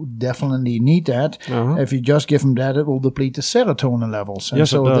who definitely need that. If you just give them that, it will deplete the serotonin levels. And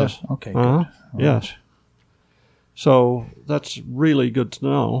yes, so it does. Okay, good. Yes. Right. So that's really good to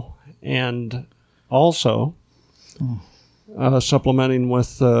know. And also, supplementing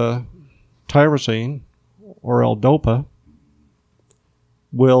with tyrosine or L-DOPA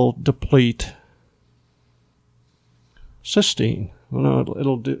will deplete cysteine. Well,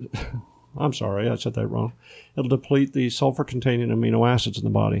 no, I'm sorry, I said that wrong. It'll deplete the sulfur-containing amino acids in the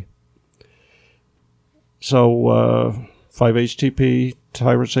body. So 5-HTP,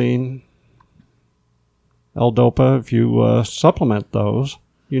 tyrosine, L-DOPA, if you supplement those,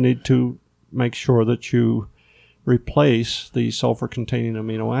 you need to make sure that you replace the sulfur-containing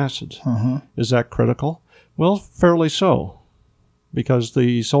amino acids. Is that critical? Well, fairly so, because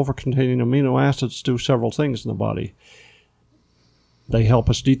the sulfur-containing amino acids do several things in the body. They help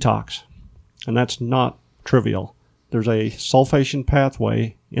us detox, and that's not trivial. There's a sulfation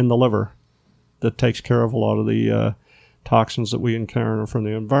pathway in the liver that takes care of a lot of the toxins that we encounter from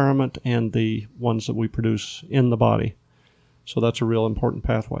the environment and the ones that we produce in the body. So that's a real important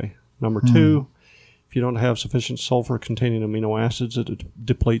pathway. Number two, if you don't have sufficient sulfur-containing amino acids, it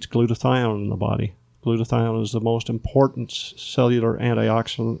depletes glutathione in the body. Glutathione is the most important cellular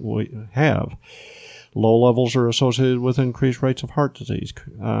antioxidant we have. Low levels are associated with increased rates of heart disease,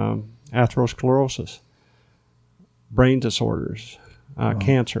 atherosclerosis, brain disorders,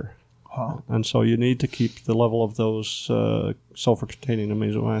 cancer. And so you need to keep the level of those sulfur-containing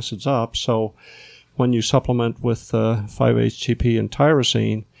amino acids up. So when you supplement with 5-HTP and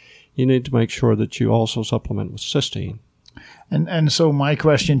tyrosine, you need to make sure that you also supplement with cysteine. And so my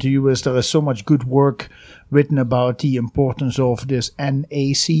question to you is, there is so much good work written about the importance of this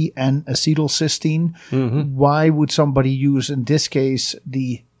NAC, N-acetylcysteine. Why would somebody use, in this case,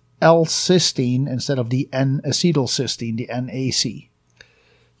 the L-cysteine instead of the N-acetylcysteine, the NAC?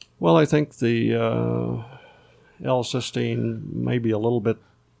 Well, I think the L-cysteine may be a little bit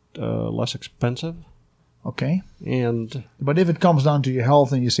less expensive. Okay. But if it comes down to your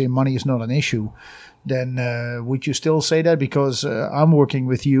health and you say money is not an issue, then would you still say that? Because I'm working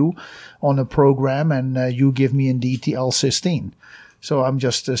with you on a program, and you give me indeed the L-cysteine. So I'm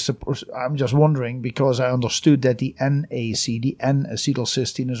just wondering, because I understood that the NAC, the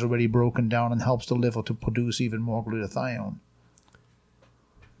N-acetylcysteine, is already broken down and helps the liver to produce even more glutathione.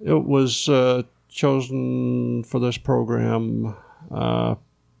 It was chosen for this program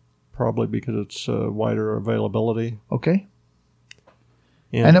probably because it's wider availability. Okay.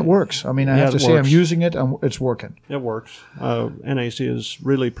 And it works. I mean, I have to say, I'm using it, and it's working. It works. NAC is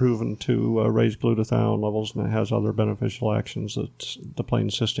really proven to raise glutathione levels, and it has other beneficial actions that the plain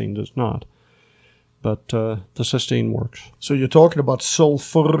cysteine does not. But the cysteine works. So you're talking about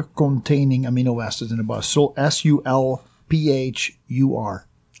sulfur-containing amino acids in the body. SULPHUR.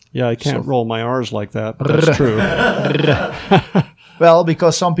 Yeah, I can't roll my R's like that, but that's true. Well,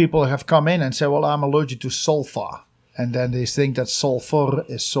 because some people have come in and say, well, I'm allergic to sulfur. And then they think that sulfur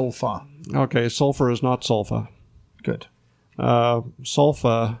is sulfa. Okay, sulfur is not sulfa. Good.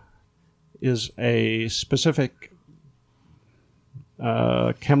 Sulfa is a specific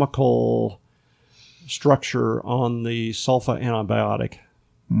chemical structure on the sulfa antibiotic.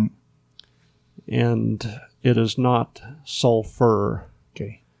 And it is not sulfur.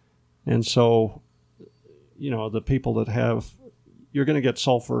 Okay. And so, the people that have... You're going to get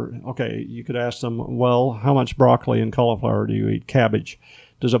sulfur. Okay, you could ask them, well, how much broccoli and cauliflower do you eat? Cabbage.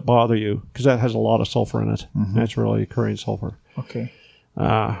 Does it bother you? Because that has a lot of sulfur in it, naturally occurring sulfur. Okay.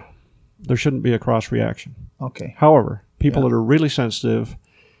 There shouldn't be a cross-reaction. Okay. However, people that are really sensitive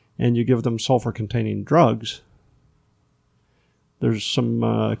and you give them sulfur-containing drugs, there's some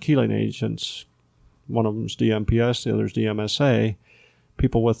chelate agents. One of them is DMPS, the other is DMSA.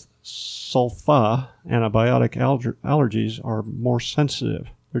 People with sulfa antibiotic allergies are more sensitive.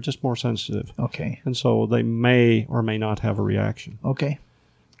 They're just more sensitive. Okay. And so they may or may not have a reaction. Okay.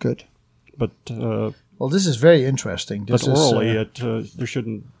 Good. But well, this is very interesting. But orally, there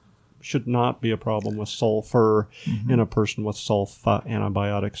should not be a problem with sulfur in a person with sulfa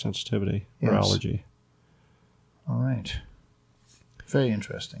antibiotic sensitivity or allergy. All right. Very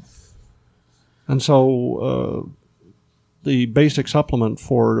interesting. And so the basic supplement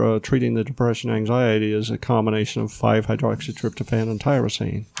for treating the depression anxiety is a combination of 5-hydroxytryptophan and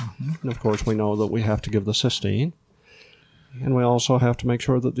tyrosine. And of course, we know that we have to give the cysteine. And we also have to make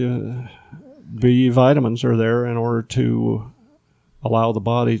sure that the B vitamins are there in order to allow the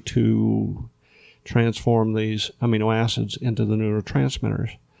body to transform these amino acids into the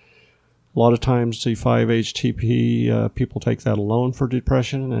neurotransmitters. A lot of times the 5-HTP, people take that alone for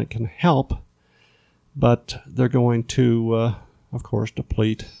depression, and it can help. but they're going to, of course,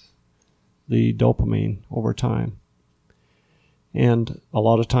 deplete the dopamine over time. And a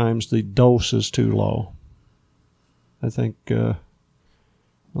lot of times the dose is too low. I think, well,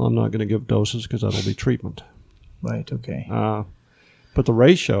 I'm not going to give doses because that'll be treatment. Right, okay. But the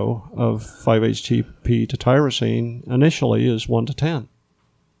ratio of 5-HTP to tyrosine initially is 1 to 10.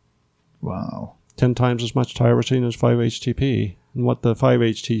 Wow. 10 times as much tyrosine as 5-HTP. And what the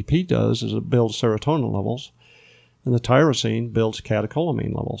 5-HTP does is it builds serotonin levels, and the tyrosine builds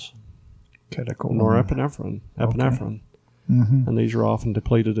catecholamine levels. Norepinephrine, epinephrine. Okay. Mm-hmm. And these are often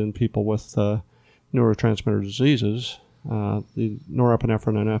depleted in people with neurotransmitter diseases. The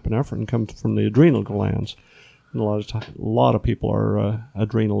norepinephrine and epinephrine come from the adrenal glands. And a lot of people are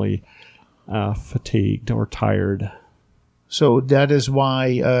adrenally fatigued or tired. So that is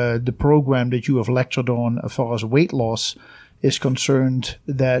why the program that you have lectured on as far as weight loss is concerned,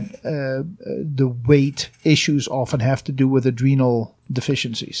 that the weight issues often have to do with adrenal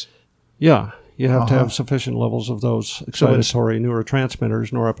deficiencies. Yeah, you have to have sufficient levels of those excitatory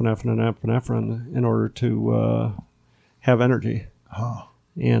neurotransmitters, norepinephrine and epinephrine, in order to have energy.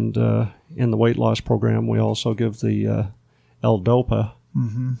 And in the weight loss program, we also give the L-DOPA,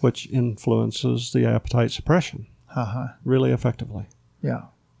 which influences the appetite suppression really effectively. Yeah.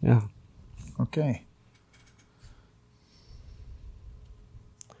 Yeah. Okay.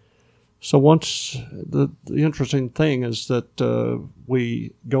 So once the interesting thing is that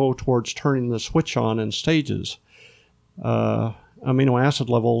we go towards turning the switch on in stages. Amino acid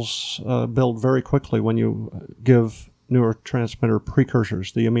levels build very quickly when you give neurotransmitter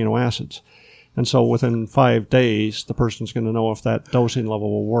precursors, the amino acids. And so within 5 days, the person's going to know if that dosing level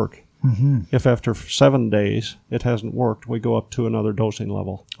will work. If after 7 days it hasn't worked, we go up to another dosing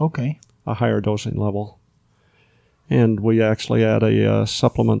level. Okay. A higher dosing level. And we actually add a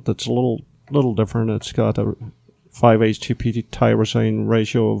supplement that's a little different. It's got a 5-HTP tyrosine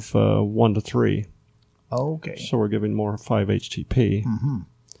ratio of 1 to 3. Okay. So we're giving more 5-HTP.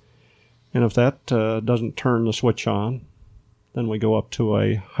 And if that doesn't turn the switch on, then we go up to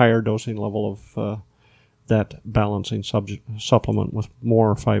a higher dosing level of that balancing supplement with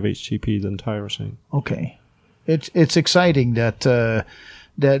more 5-HTP than tyrosine. Okay. It's exciting that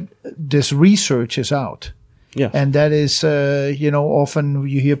that this research is out. Yes. And that is, often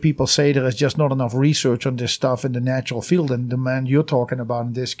you hear people say there is just not enough research on this stuff in the natural field. And the man you're talking about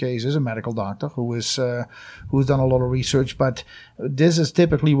in this case is a medical doctor who's done a lot of research. But this is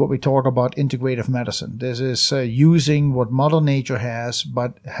typically what we talk about integrative medicine. This is using what Mother Nature has,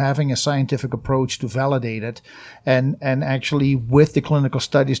 but having a scientific approach to validate it. And actually with the clinical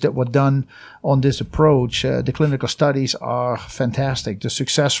studies that were done on this approach, the clinical studies are fantastic. The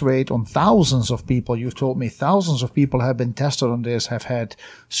success rate on thousands of people, you've told me, thousands of people have been tested on this, have had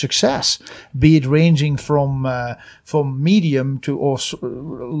success, be it ranging from medium to or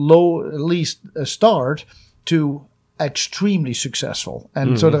low, at least a start, to extremely successful.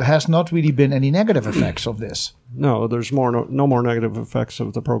 And so there has not really been any negative effects of this. No, there's no more negative effects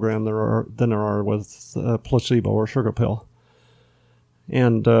of the program than there are with placebo or sugar pill.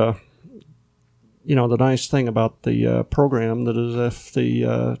 And the nice thing about the program that is if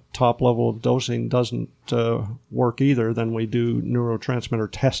the top level of dosing doesn't work either, then we do neurotransmitter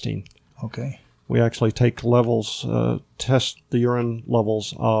testing. Okay. We actually take levels, test the urine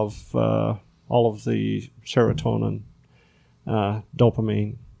levels of all of the serotonin,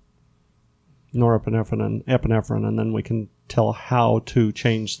 dopamine, norepinephrine, and epinephrine, and then we can tell how to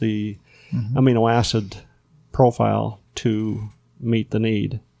change the amino acid profile to meet the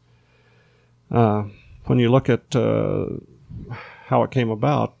need. When you look at how it came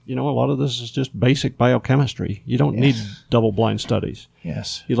about, a lot of this is just basic biochemistry. You don't need double-blind studies.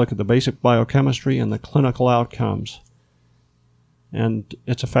 Yes. You look at the basic biochemistry and the clinical outcomes, and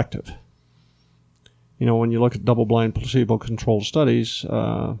it's effective. When you look at double-blind placebo-controlled studies,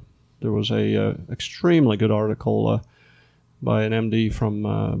 there was a extremely good article by an MD from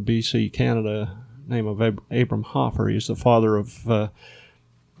BC, Canada, name of Abram Hoffer. He's the father of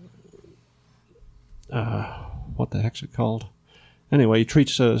what the heck's it called? Anyway, he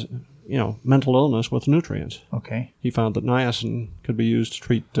treats mental illness with nutrients. Okay. He found that niacin could be used to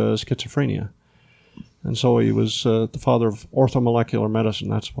treat schizophrenia, and so he was the father of orthomolecular medicine.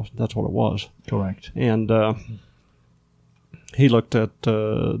 That's what it was. Correct. And he looked at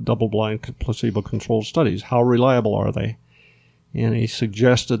double-blind placebo-controlled studies. How reliable are they? And he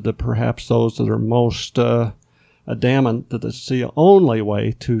suggested that perhaps those that are most adamant that it's the only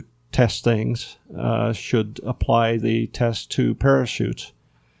way to test things should apply the test to parachutes.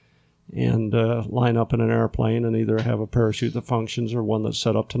 and line up in an airplane and either have a parachute that functions or one that's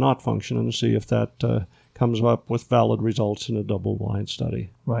set up to not function, and see if that comes up with valid results in a double-blind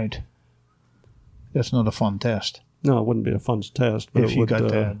study. Right. That's not a fun test. No, it wouldn't be a fun test. But if you got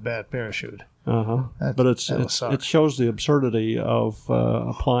that bad parachute. But it shows the absurdity of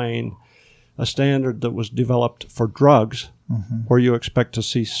applying a standard that was developed for drugs, where you expect to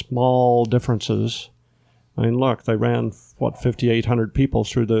see small differences. I mean, look, they ran, 5,800 people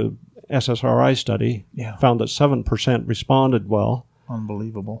through the SSRI study, found that 7% responded well.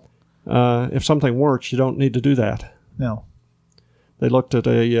 Unbelievable. If something works, you don't need to do that. No. They looked at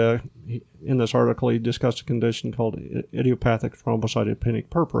in this article, he discussed a condition called idiopathic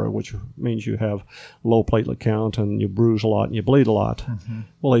thrombocytopenic purpura, which means you have low platelet count and you bruise a lot and you bleed a lot.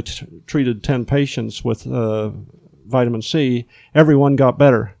 Well, they treated 10 patients with vitamin C. Everyone got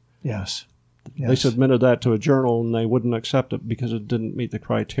better. Yes. They submitted that to a journal and they wouldn't accept it because it didn't meet the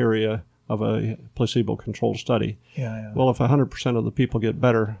criteria of a placebo-controlled study. Well, if 100% of the people get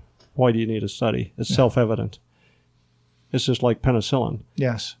better, why do you need a study? It's self-evident. It's just like penicillin.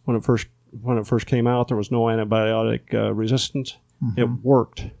 Yes. When it first came out, there was no antibiotic resistance. It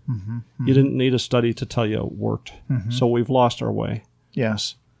worked. You didn't need a study to tell you it worked. So we've lost our way.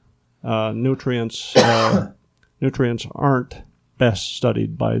 Yes. Nutrients aren't best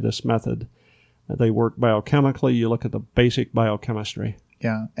studied by this method. They work biochemically. You look at the basic biochemistry.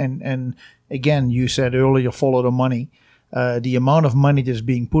 Yeah, and again, you said earlier, follow the money. The amount of money that's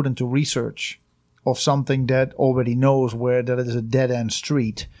being put into research of something that already knows that it is a dead-end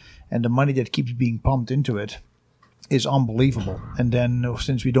street, and the money that keeps being pumped into it is unbelievable. And then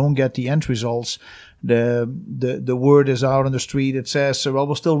since we don't get the end results, the word is out on the street. It says, well,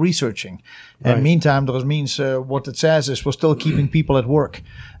 we're still researching. And meantime, that means what it says is we're still keeping people at work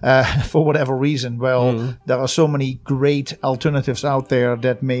for whatever reason. Well, there are so many great alternatives out there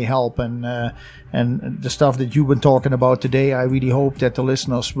that may help. And the stuff that you've been talking about today, I really hope that the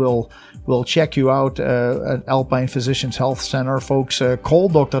listeners will check you out at Alpine Physicians Health Center. Folks, call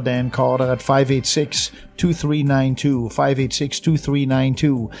Dr. Dan Carter at 586-2392,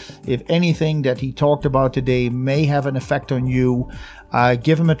 586-2392. If anything that he talked about today may have an effect on you,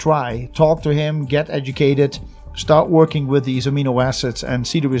 give him a try. Talk to him, get educated, start working with these amino acids and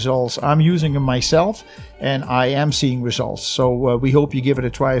see the results. I'm using them myself and I am seeing results. So we hope you give it a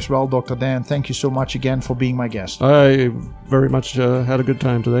try as well. Dr. Dan, thank you so much again for being my guest. I very much had a good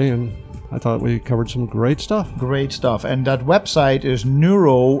time today, and I thought we covered some great stuff. Great stuff. And that website is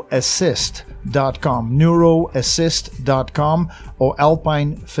neuroassist.com. Neuroassist.com or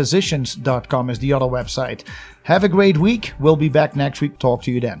alpinephysicians.com is the other website. Have a great week. We'll be back next week. Talk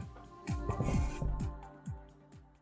to you then.